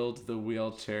 wheeled the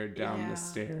wheelchair down the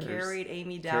stairs. Carried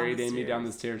Amy down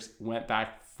the stairs, went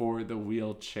back for the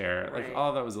wheelchair. Right.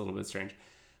 All that was a little bit strange.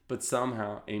 But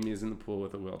somehow Amy is in the pool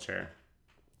with a wheelchair.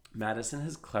 Madison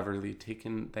has cleverly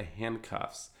taken the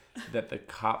handcuffs that the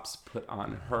cops put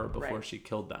on her before she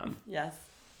killed them. Yes.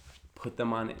 Put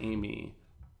them on Amy,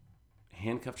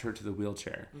 handcuffed her to the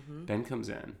wheelchair. Mm-hmm. Ben comes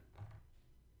in,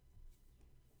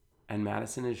 and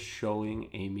Madison is showing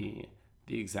Amy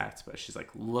the exact spot. She's like,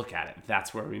 look at it.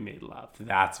 That's where we made love.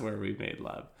 That's where we made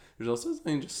love. There's also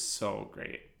something just so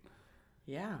great.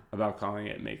 Yeah. About calling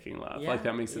it making love. Yeah.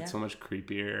 That makes it so much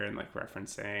creepier and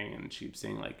referencing and she's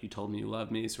saying you told me you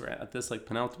loved me. So we're at this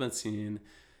penultimate scene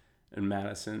and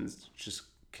Madison's just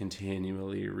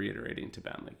continually reiterating to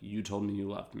Ben, you told me you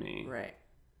loved me. Right.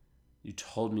 You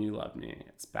told me you loved me.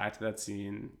 It's back to that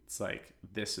scene. It's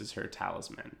this is her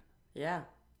talisman. Yeah.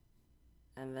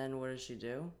 And then what does she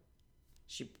do?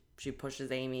 She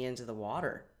pushes Amy into the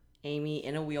water. Amy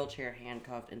in a wheelchair,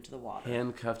 handcuffed into the water.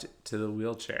 Handcuffed to the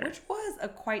wheelchair. Which was a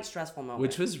quite stressful moment.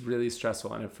 Which was really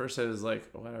stressful. And at first I was like,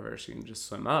 whatever, she can just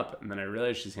swim up. And then I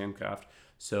realized she's handcuffed.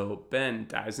 So Ben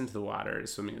dives into the water,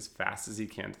 swimming as fast as he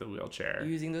can to the wheelchair.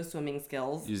 Using those swimming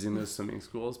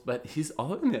skills. But he's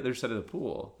all on the other side of the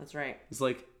pool. That's right. It's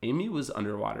Amy was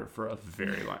underwater for a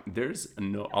very long... There's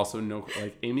no...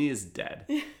 Amy is dead.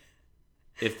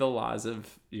 If the laws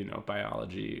of,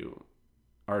 biology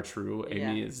are true,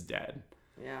 Amy is dead.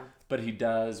 Yeah. But he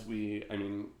does,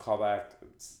 call back,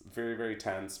 it's very, very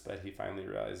tense, but he finally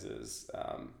realizes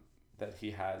that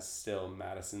he has still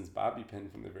Madison's bobby pin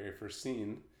from the very first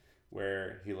scene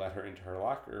where he let her into her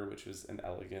locker, which was an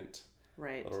elegant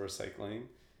little recycling,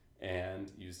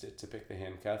 and used it to pick the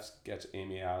handcuffs, get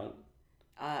Amy out.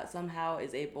 Somehow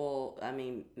is able,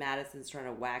 Madison's trying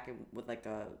to whack him with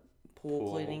a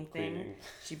pool cleaning thing.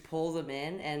 She pulls him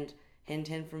in, and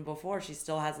hint from before, she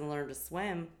still hasn't learned to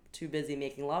swim. Too busy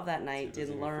making love that night,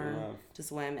 didn't learn to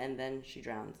swim, and then she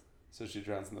drowns. So she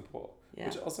drowns in the pool. Yeah.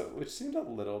 Which seemed a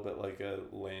little bit like a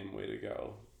lame way to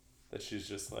go. That she's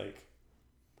just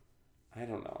I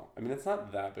don't know. It's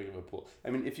not that big of a pool.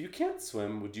 If you can't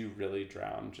swim, would you really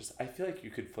drown? I feel like you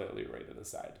could flail your way to the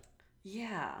side.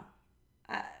 Yeah.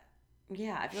 I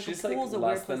feel like she's a pool's a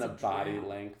weird less than a body drown.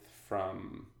 length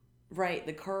from... Right,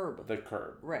 the curb.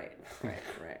 Right.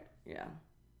 Yeah.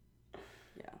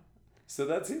 So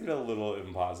that seemed a little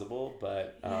implausible,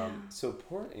 but so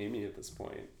poor Amy at this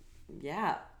point.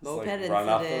 Yeah, moped incident. Run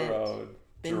off the road,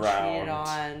 been cheated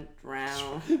on,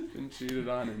 drowned. Been cheated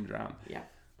on and drowned. Yeah.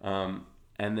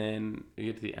 And then we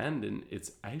get to the end, and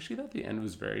I actually thought the end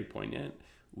was very poignant.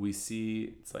 We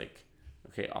see it's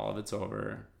okay, all of it's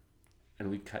over, and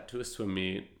we cut to a swim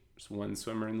meet. There's one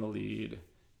swimmer in the lead.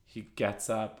 He gets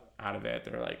up out of it.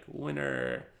 They're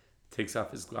winner. Takes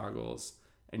off his goggles.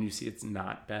 And you see it's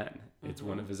not Ben. It's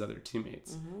one of his other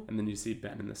teammates. Mm-hmm. And then you see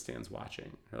Ben in the stands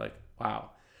watching. You're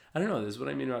wow. I don't know. This is what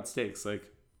I mean about stakes.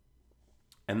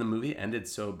 And the movie ended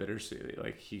so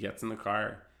bittersweetly. He gets in the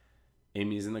car.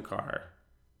 Amy's in the car.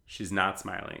 She's not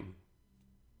smiling.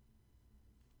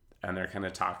 And they're kind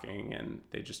of talking. And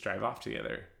they just drive off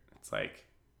together. It's wow.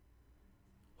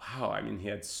 He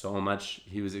had so much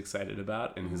he was excited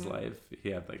about in his life.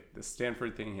 He had the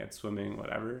Stanford thing. He had swimming,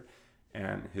 whatever.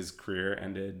 and his career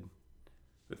ended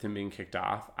with him being kicked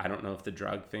off. I don't know if the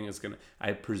drug thing is going to...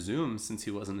 I presume since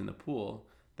he wasn't in the pool,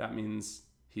 that means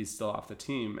he's still off the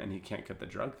team and he can't get the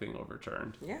drug thing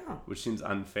overturned. Yeah. Which seems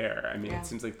unfair. I mean, It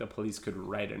seems like the police could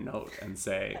write a note and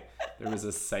say there was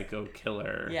a psycho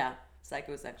killer. Yeah.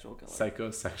 Psychosexual killer.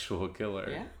 Psychosexual killer.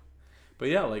 Yeah. But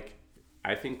yeah, like,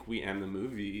 I think we end the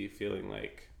movie feeling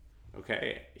like,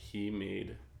 okay, he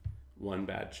made one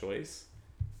bad choice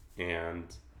and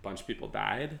a bunch of people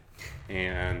died,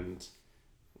 and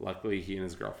luckily he and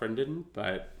his girlfriend didn't,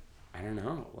 but I don't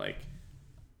know, like,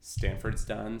 Stanford's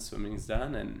done, swimming's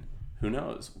done, and who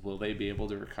knows? Will they be able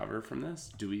to recover from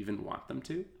this? Do we even want them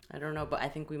to? I don't know, but I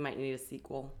think we might need a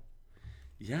sequel.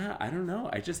 Yeah, I don't know.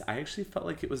 I actually felt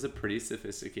like it was a pretty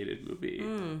sophisticated movie.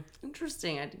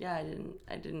 Interesting. I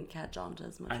didn't catch on to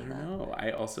as much of that. I don't know.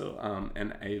 I also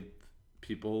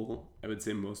I would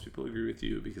say most people agree with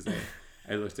you, because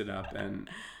I looked it up, and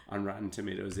on Rotten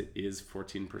Tomatoes it is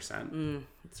 14%.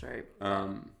 That's right.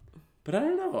 But I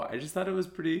don't know. I just thought it was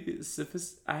pretty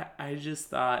sophisticated. I just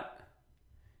thought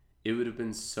it would have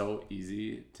been so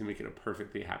easy to make it a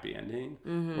perfectly happy ending,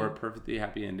 or a perfectly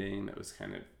happy ending that was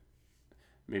kind of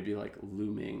maybe like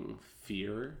looming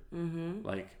fear.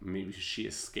 Like maybe she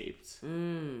escaped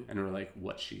and we're like,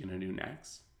 what's she gonna do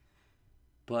next?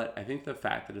 But I think the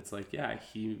fact that it's like, yeah,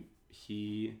 he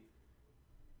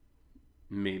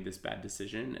made this bad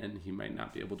decision and he might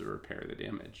not be able to repair the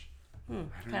damage.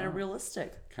 Kind of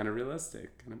realistic. Kind of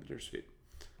bittersweet.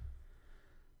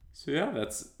 So yeah,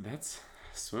 that's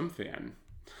Swimfan.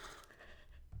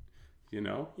 You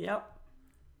know? Yep.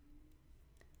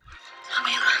 Tell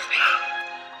me you love me.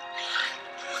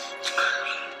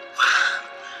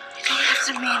 You don't have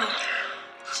to mean it.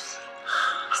 Just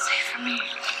say it for me.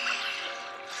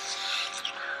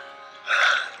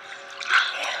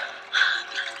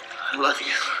 I love you.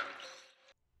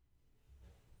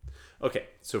 Okay,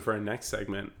 so for our next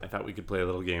segment, I thought we could play a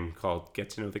little game called Get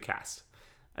to Know the Cast.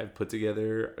 I've put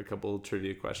together a couple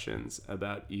trivia questions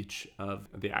about each of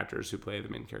the actors who play the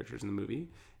main characters in the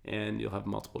movie, and you'll have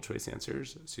multiple choice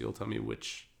answers. So you'll tell me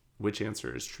which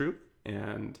answer is true,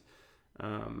 and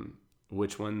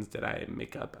which ones did I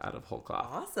make up out of whole cloth.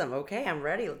 Awesome. Okay, I'm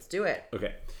ready. Let's do it.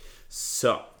 Okay,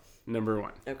 so number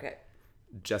 1. Okay.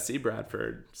 Jesse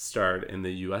Bradford starred in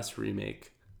the U.S.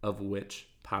 remake of which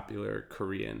popular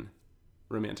Korean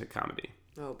romantic comedy?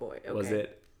 Oh boy. Okay. Was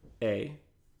it A,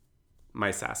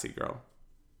 My Sassy Girl,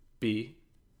 B,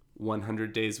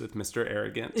 100 Days with Mr.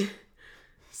 Arrogant,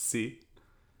 C,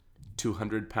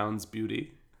 200 Pounds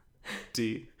Beauty,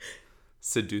 D,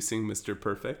 Seducing Mr.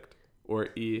 Perfect, or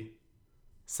E,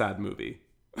 Sad Movie?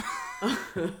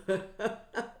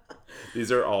 These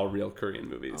are all real Korean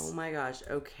movies. Oh my gosh.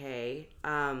 Okay.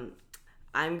 I'm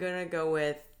gonna go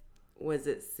with, was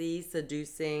it C,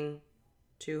 Seducing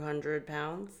 200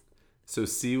 Pounds? So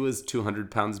C was 200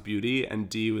 Pounds Beauty and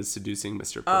D was Seducing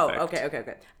Mr. Perfect. Oh,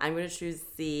 okay. I'm going to choose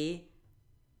C,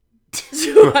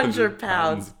 200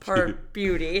 pounds per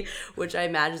beauty, which I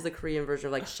imagine is the Korean version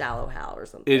of like Shallow Hal or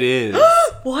something. It is.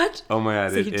 What? Oh my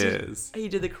god, so it is. He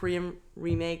did the Korean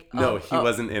remake? No, he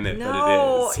wasn't in it, but it is.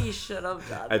 No, he should have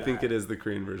done that. I think it is the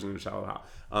Korean version of Shallow Hal.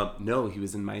 No, he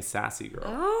was in My Sassy Girl.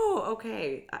 Oh,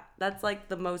 okay. That's like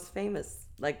the most famous.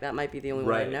 Like that might be the only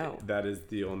one I know. That is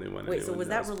the only one. Wait, so was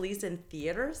that released in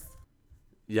theaters?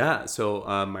 Yeah. So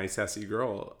My Sassy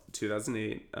Girl,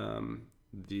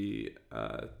 2008.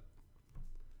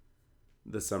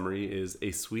 The summary is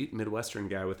a sweet Midwestern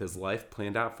guy with his life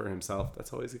planned out for himself.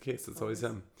 That's always the case. That's always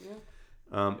him.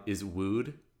 Yeah. Is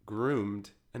wooed, groomed,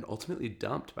 and ultimately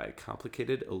dumped by a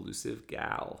complicated, elusive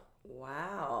gal.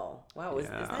 Wow. Is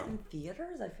that in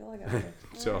theaters? I feel like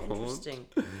interesting.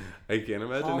 I can't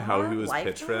imagine how he was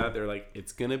pitched for that. They're like,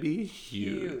 it's going to be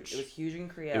huge. It was huge in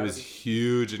Korea.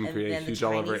 Huge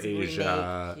all over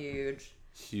Asia.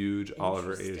 Huge all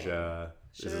over Asia.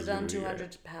 Should have done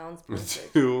 200 pounds per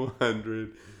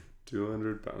 200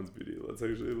 pounds beauty. Let's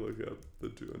actually look up the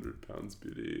 200 pounds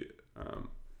beauty.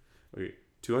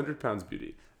 200 pounds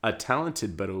beauty. A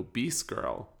talented but obese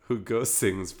girl who ghost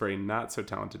sings for a not so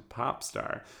talented pop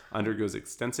star undergoes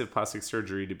extensive plastic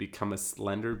surgery to become a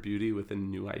slender beauty with a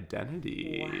new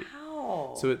identity.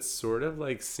 Wow. So it's sort of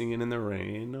like Singing in the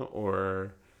Rain,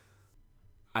 or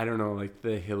I don't know, like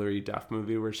the Hilary Duff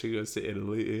movie where she goes to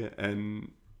Italy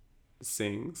and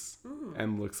sings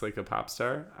and looks like a pop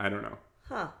star. I don't know.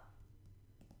 Huh.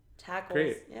 Tackles.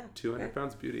 Great. Yeah. 200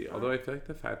 pounds beauty. Although I feel like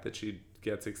the fact that she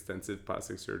gets extensive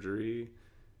plastic surgery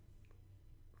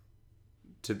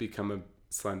to become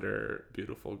slender,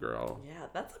 beautiful girl. Yeah,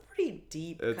 that's a pretty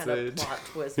deep It's kind of plot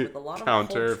twist with a lot of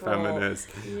counter-feminist.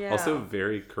 Yeah. Also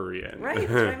very Korean. Right,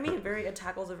 that's what I mean. It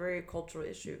tackles a very cultural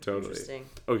issue. Totally. Interesting.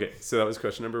 Okay, so that was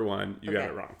question number 1. You got Okay.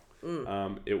 it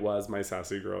wrong. It was My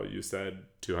Sassy Girl. You said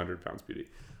 200 Pounds Beauty.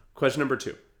 Question number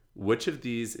 2. Which of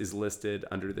these is listed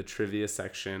under the trivia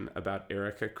section about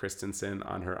Erika Christensen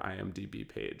on her IMDb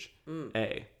page?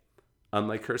 A.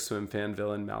 Unlike her Swimfan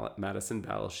villain Madison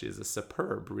Bell, she is a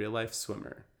superb real-life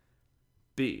swimmer.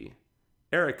 B.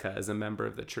 Erika is a member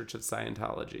of the Church of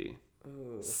Scientology.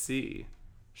 C.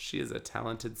 She is a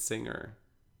talented singer.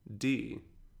 D.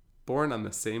 Born on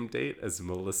the same date as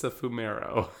Melissa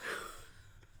Fumero.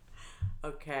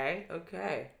 Okay.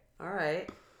 All right.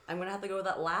 I'm going to have to go with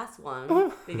that last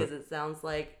one because it sounds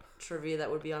like trivia that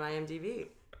would be on IMDb.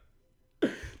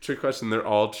 Trick question. They're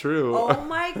all true. Oh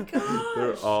my gosh.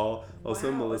 They're all.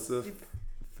 Also, Wow, Melissa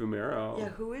Fumero. Yeah,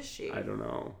 who is she? I don't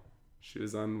know. She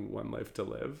was on One Life to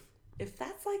Live. If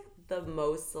that's like the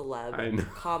most I know.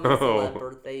 common celeb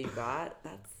birthday you got,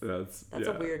 that's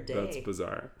yeah, a weird day. That's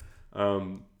bizarre.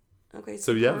 Okay.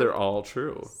 So yeah, they're all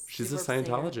true. She's a superb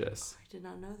singer. Scientologist. I did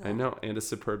not know that. I know, and a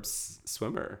superb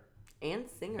swimmer And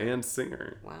singer. and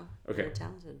singer. Wow. Okay. Very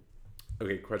talented.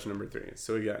 Okay, question number 3.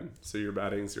 So again, you're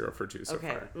batting 0 for 2 so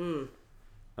far.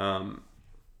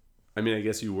 I mean, I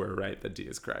guess you were right that D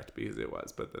is correct because it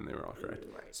was, but then they were all correct.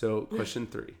 Right. So question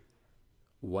 3.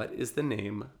 What is the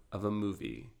name of a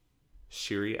movie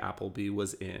Shiri Appleby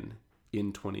was in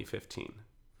 2015?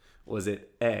 Was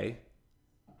it A,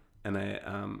 and I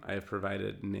have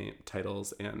provided name,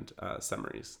 titles, and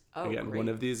summaries. Oh, Again, great. one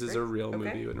of these is a real Okay,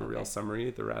 movie and a real okay. summary.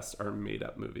 The rest are made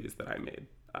up movies that I made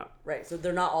up. Right. So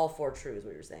they're not all 4 true is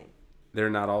what you're saying. They're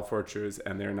not all 4 truths,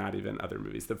 and they're not even other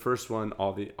movies. The first one,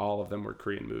 all of them were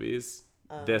Korean movies.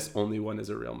 This only one is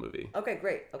a real movie. Okay,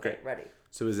 great. Okay, ready.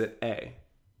 So is it A,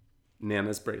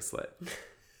 Nana's Bracelet,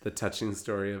 the touching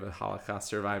story of a Holocaust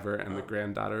survivor and the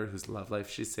granddaughter whose love life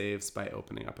she saves by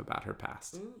opening up about her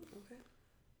past? Okay.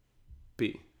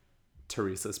 B,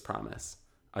 Teresa's Promise,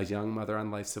 a young mother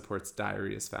on life support's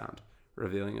diary is found,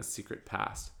 revealing a secret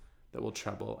past that will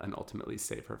trouble and ultimately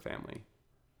save her family.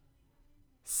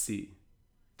 C,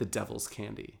 The Devil's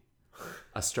Candy,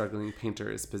 a struggling painter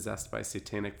is possessed by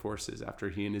satanic forces after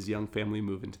he and his young family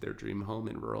move into their dream home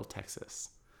in rural Texas.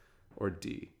 Or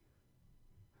D,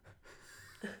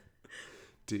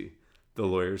 The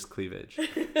Lawyer's Cleavage.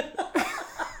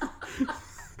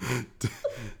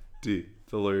 D,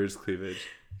 The Lawyer's Cleavage.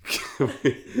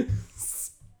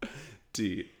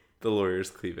 D, The Lawyer's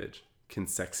Cleavage. Can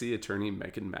sexy attorney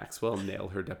Megan Maxwell nail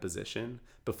her deposition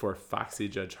before foxy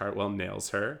Judge Hartwell nails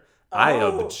her? I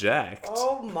object.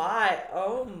 Oh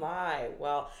my.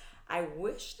 Well, I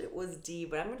wished it was D,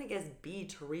 but I'm going to guess B,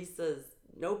 Teresa's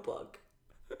Notebook.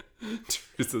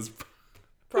 Teresa's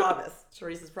Promise.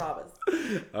 Teresa's Promise.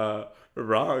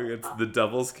 Wrong. It's The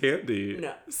Devil's Candy.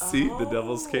 No. See, The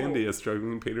Devil's Candy. A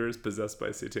struggling painter is possessed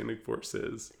by satanic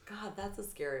forces. God, that's a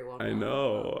scary one. I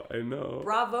know.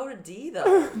 Bravo to D,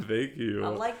 though. Thank you. I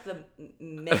like the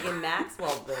Megan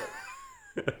Maxwell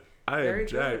bit. I Very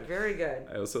object. good. Very good.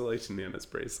 I also liked Nana's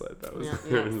Bracelet. That was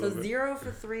Yeah. So 0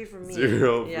 for 3 for me.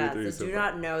 0 for yeah, 3 so do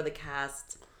not know the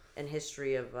cast and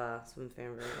history of Swimfan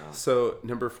very well. So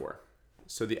number 4.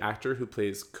 So the actor who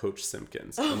plays Coach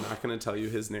Simpkins. I'm not going to tell you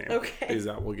his name. Okay. Because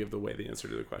that will give away the answer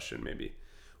to the question, maybe.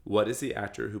 What is the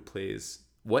actor who plays...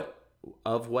 What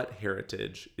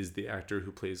heritage is the actor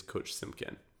who plays Coach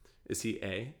Simpkin? Is he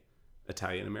A,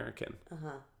 Italian American?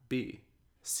 B,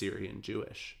 Syrian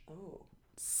Jewish? Oh.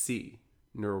 C,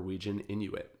 Norwegian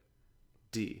Inuit?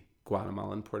 D,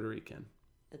 Guatemalan Puerto Rican?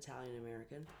 Italian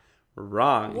American.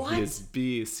 Wrong. What? He is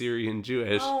B, Syrian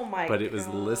Jewish. Oh my But it was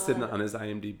God. listed on his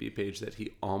IMDb page that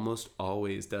he almost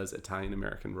always does Italian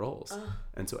American roles.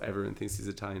 And so everyone thinks he's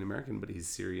Italian American, but he's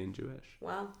Syrian Jewish.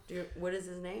 Wow. What is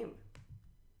his name?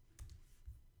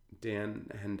 Dan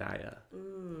Hendaya.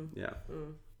 Yeah.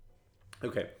 Mm.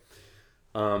 Okay.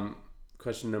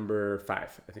 Question number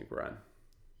 5, I think we're on.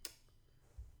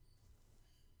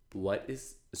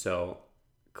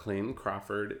 Clayne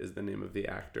Crawford is the name of the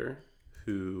actor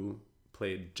who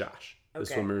played Josh, the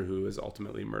swimmer who was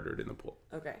ultimately murdered in the pool.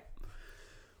 Okay.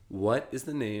 What is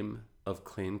the name of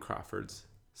Clayne Crawford's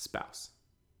spouse?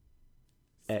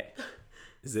 A.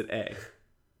 Is it A,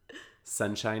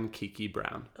 Sunshine Kiki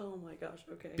Brown? Oh my gosh.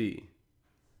 Okay. B,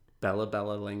 Bella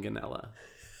Langanella?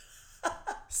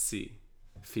 C,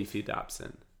 Fifi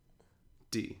Dobson?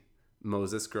 D,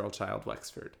 Moses Girlchild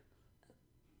Wexford?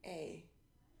 A.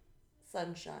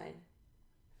 Sunshine.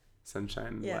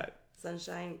 Sunshine Yeah. what?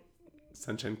 Sunshine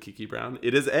Sunshine Kiki Brown.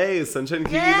 It is A. Sunshine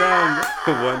Kiki Brown.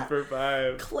 1 for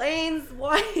 5. Clayne's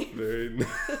wife. Very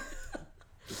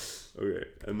nice. Okay,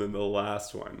 and then the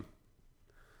last one.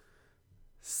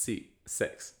 C.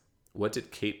 6. What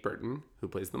did Kate Burton, who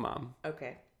plays the mom,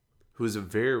 Okay. who is a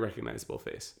very recognizable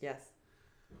face, Yes.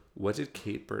 what did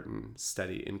Kate Burton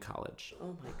study in college?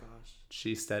 Oh my gosh.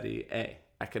 She studied A.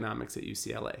 Economics at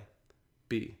UCLA.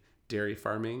 B. Dairy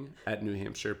farming at New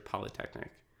Hampshire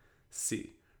Polytechnic.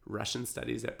 C. Russian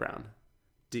studies at Brown.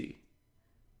 D.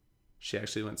 She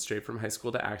actually went straight from high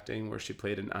school to acting, where she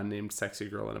played an unnamed sexy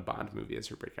girl in a Bond movie as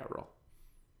her breakout role.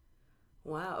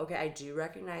 Wow. Okay, I do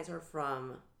recognize her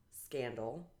from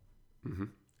Scandal. Mm-hmm.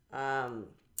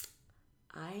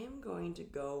 I am going to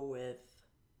go with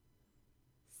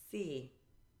C.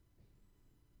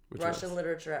 Which Russian was?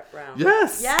 literature at Brown.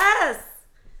 Yes! Yes!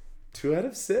 2 out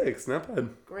of 6. Not bad.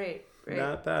 Great.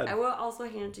 Not bad. I will also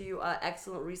hand to you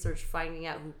excellent research finding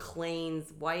out who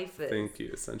Clayne's wife is. Thank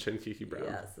you. Sunshine Kiki Brown.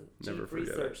 Yes, Never deep forget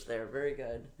research it. there. Very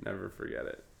good. Never forget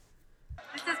it.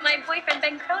 This is my boyfriend,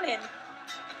 Ben Cronin.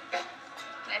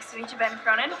 Nice to meet you, Ben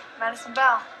Cronin. Madison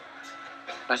Bell.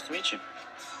 Nice to meet you.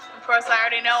 Of course, I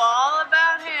already know all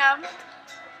about him.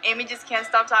 Amy just can't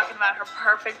stop talking about her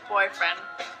perfect boyfriend,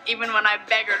 even when I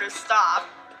beg her to stop.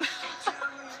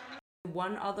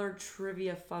 One other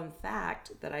trivia fun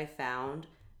fact that I found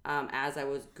as I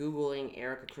was Googling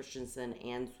Erika Christensen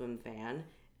and Swimfan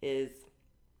is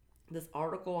this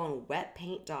article on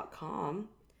wetpaint.com.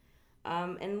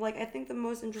 And like, I think the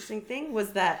most interesting thing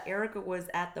was that Erika was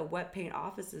at the wet paint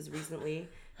offices recently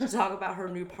to talk about her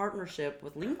new partnership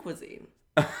with Lean Cuisine.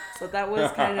 So that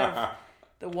was kind of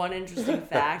the one interesting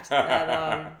fact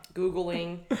that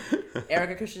Googling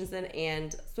Erika Christensen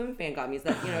and Swimfan got me, is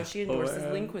that, you know, she endorses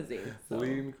Lean Cuisine. So.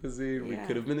 Lean Cuisine. Yeah. We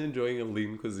could have been enjoying a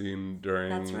Lean Cuisine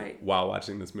That's right. while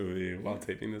watching this movie, while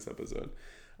taping this episode.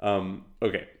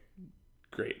 Okay.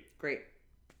 Great. Great.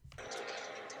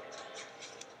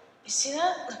 You see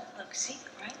that? Look, see?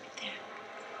 Right there.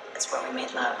 That's where we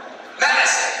made love.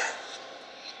 Madison!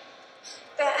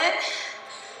 Ben?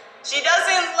 She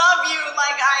doesn't love you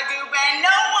like I do, Ben.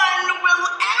 No one will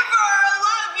ever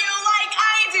love you like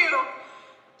I do.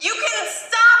 You can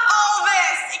stop all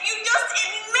this if you just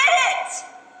admit it.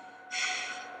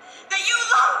 That you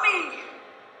love me.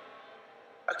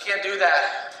 I can't do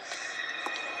that.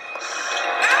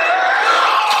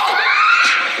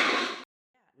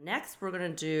 Next, we're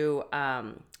going to do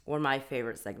one of my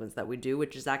favorite segments that we do,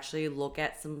 which is actually look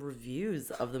at some reviews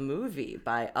of the movie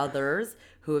by others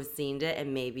who have seen it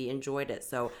and maybe enjoyed it.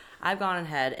 So I've gone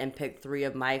ahead and picked 3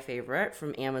 of my favorite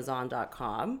from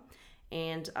Amazon.com,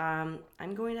 and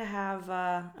I'm going to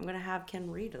have Ken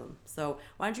read them. So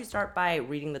why don't you start by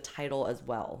reading the title as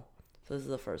well? So this is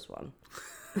the first one.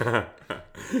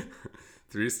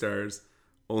 3 stars.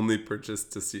 Only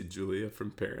purchased to see Julia from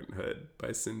Parenthood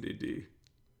by Cindy D.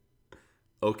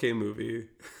 Okay movie,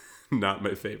 not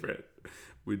my favorite.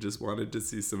 We just wanted to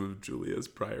see some of Julia's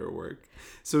prior work.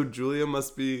 So Julia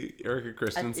must be Erika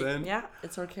Christensen? Yeah,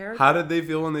 it's her character. How did they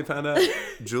feel when they found out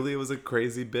Julia was a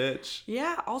crazy bitch?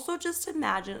 Yeah, also just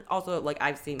imagine, like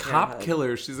I've seen Cop Parenthood.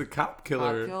 killer. She's a cop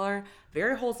killer. Cop killer.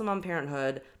 Very wholesome on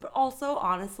Parenthood, but also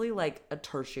honestly like a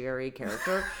tertiary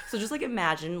character. So just like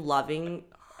imagine loving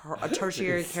a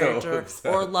tertiary So character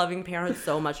upset. or loving Parenthood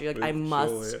so much. You're like, I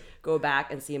must Julia. go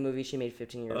back and see a movie she made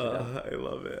 15 years ago. I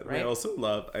love it. Right? I also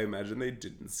love, I imagine they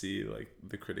didn't see like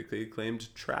the critically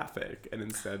acclaimed Traffic, and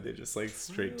instead they just like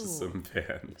straight to some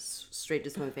fans. Straight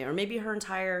to Swimfan. Or maybe her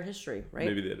entire history, right?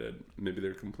 Maybe they did. Maybe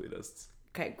they're completists.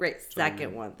 Okay, great.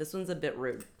 Second one. This one's a bit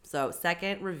rude. So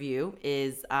second review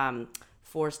is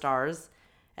 4 stars.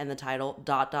 And the title, ...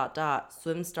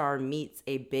 swim star meets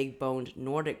a big boned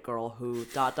Nordic girl who ...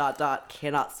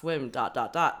 cannot swim ...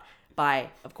 by,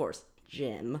 of course,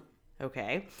 Jim.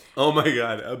 Okay. Oh my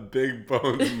god, a big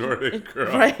boned Nordic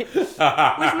girl. Right. Which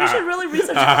we should really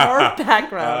research her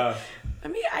background. I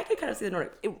mean, I could kind of see the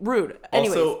Nordic. Rude.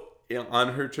 Anyways. Also, on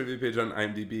her trivia page on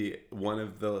IMDb, one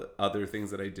of the other things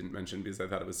that I didn't mention because I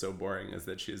thought it was so boring is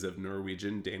that she is of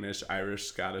Norwegian, Danish, Irish,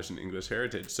 Scottish, and English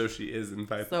heritage. So she is, in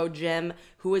fact... So Jim,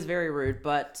 who is very rude,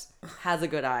 but has a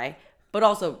good eye, but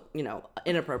also, you know,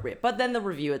 inappropriate. But then the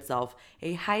review itself,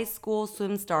 a high school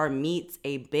swim star meets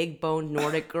a big-boned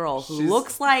Nordic girl who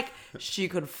looks like she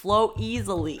could float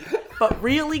easily, but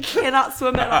really cannot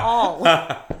swim at all.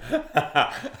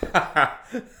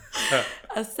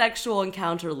 A sexual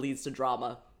encounter leads to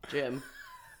drama, Jim.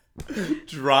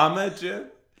 Drama, Jim?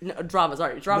 No, drama,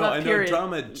 sorry. Drama, No, I know period.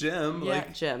 drama, Jim. Yeah,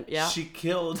 Like, Jim, yeah. She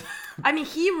killed... I mean,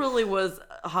 he really was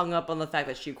hung up on the fact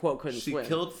that she, quote, couldn't swim. She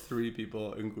killed 3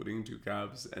 people, including 2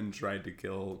 cops, and tried to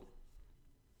kill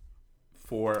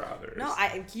 4 others. No,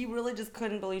 he really just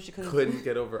couldn't believe she couldn't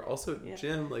get over. Also, Yeah.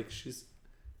 Jim, like, she's,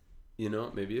 you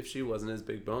know, maybe if she wasn't as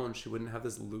big bone, she wouldn't have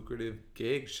this lucrative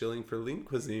gig shilling for Lean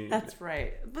Cuisine. That's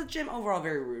right. But Jim, overall,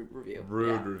 very rude review.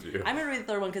 Rude review. I'm going to read the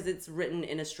third one because it's written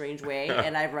in a strange way,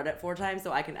 and I've read it 4 times,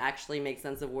 so I can actually make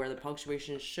sense of where the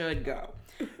punctuation should go.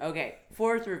 Okay,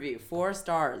 4th review, 4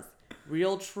 stars.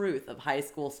 Real Truth of High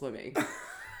School Swimming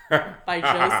by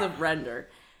Joseph Render.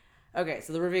 Okay,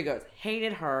 so the review goes,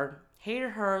 hated her,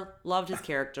 loved his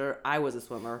character. I was a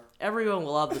swimmer. Everyone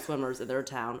loved the swimmers in their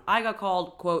town. I got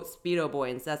called, quote, Speedo Boy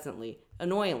incessantly,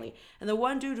 annoyingly. And the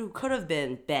one dude who could have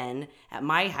been Ben at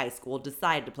my high school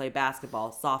decided to play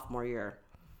basketball sophomore year.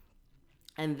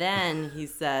 And then he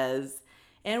says,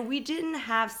 and we didn't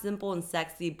have simple and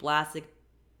sexy black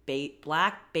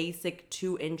basic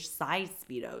 2-inch size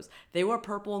Speedos. They were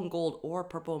purple and gold or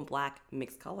purple and black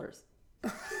mixed colors.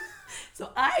 So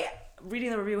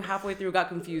reading the review halfway through, got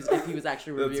confused if he was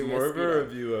actually reviewing That's more a of a Speedo.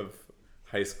 review of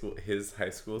his high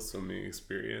school swimming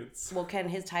experience. Well, Ken,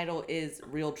 his title is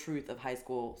Real Truth of High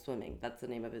School Swimming. That's the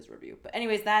name of his review. But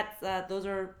anyways, those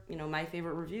are, my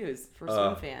favorite reviews for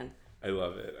Swimfan. I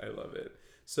love it.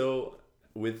 So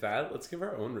with that, let's give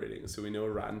our own ratings. So we know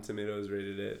Rotten Tomatoes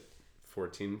rated it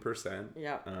 14%.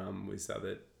 Yeah. We saw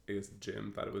that, I guess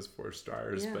Jim thought it was 4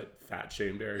 stars, Yeah. but fat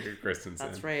shamed Erika Christensen.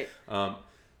 That's right.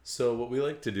 So what we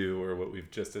like to do, or what we've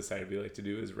just decided we like to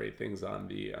do, is rate things on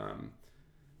the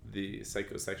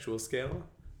psychosexual scale.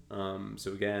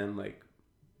 So again, like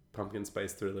pumpkin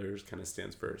spice thrillers kind of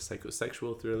stands for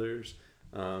psychosexual thrillers.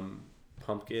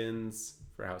 Pumpkins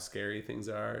for how scary things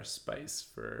are. Spice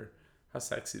for how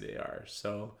sexy they are.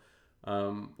 So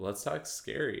let's talk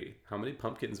scary. How many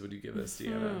pumpkins would you give us,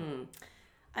 Deanna?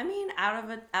 I mean,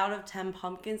 out of 10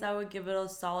 pumpkins, I would give it a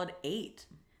solid 8.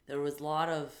 There was a lot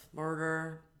of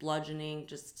murder, bludgeoning,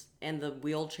 and the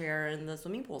wheelchair in the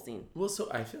swimming pool scene. Well, so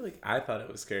I feel like I thought it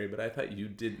was scary, but I thought you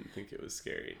didn't think it was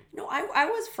scary. No, I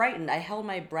was frightened. I held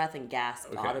my breath and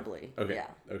gasped audibly. Okay. Yeah.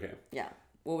 Okay. Yeah.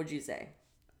 What would you say?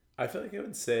 I feel like I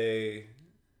would say,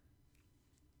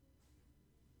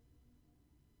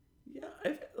 yeah, I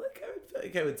feel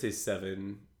like I would say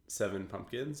seven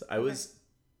pumpkins. I was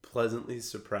pleasantly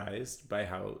surprised by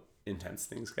how intense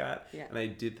things got. Yeah. And I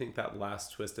did think that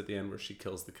last twist at the end where she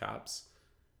kills the cops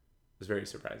was very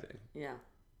surprising. Yeah.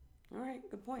 All right.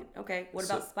 Good point. Okay. What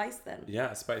about Spice then?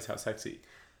 Yeah, Spice, how sexy.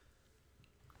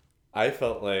 I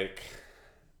felt like,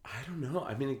 I don't know.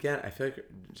 I mean, again, I feel like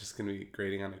we're just going to be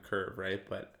grading on a curve, right?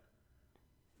 But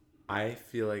I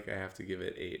feel like I have to give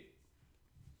it 8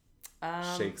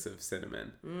 shakes of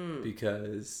cinnamon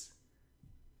because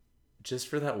just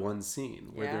for that one scene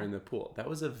where they're in the pool, that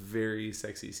was a very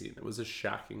sexy scene. It was a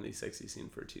shockingly sexy scene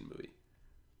for a teen movie.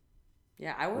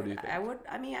 Yeah, I would. What do you think?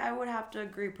 I would have to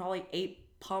agree. Probably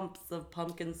 8 pumps of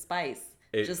pumpkin spice,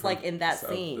 8 just like in that pumps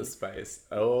of scene. the spice.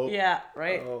 Oh. Yeah.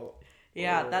 Right. Oh.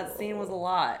 Yeah, that scene was a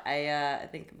lot. I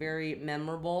think very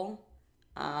memorable,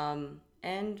 and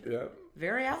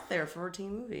very out there for a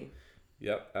teen movie.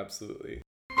 Yep, absolutely.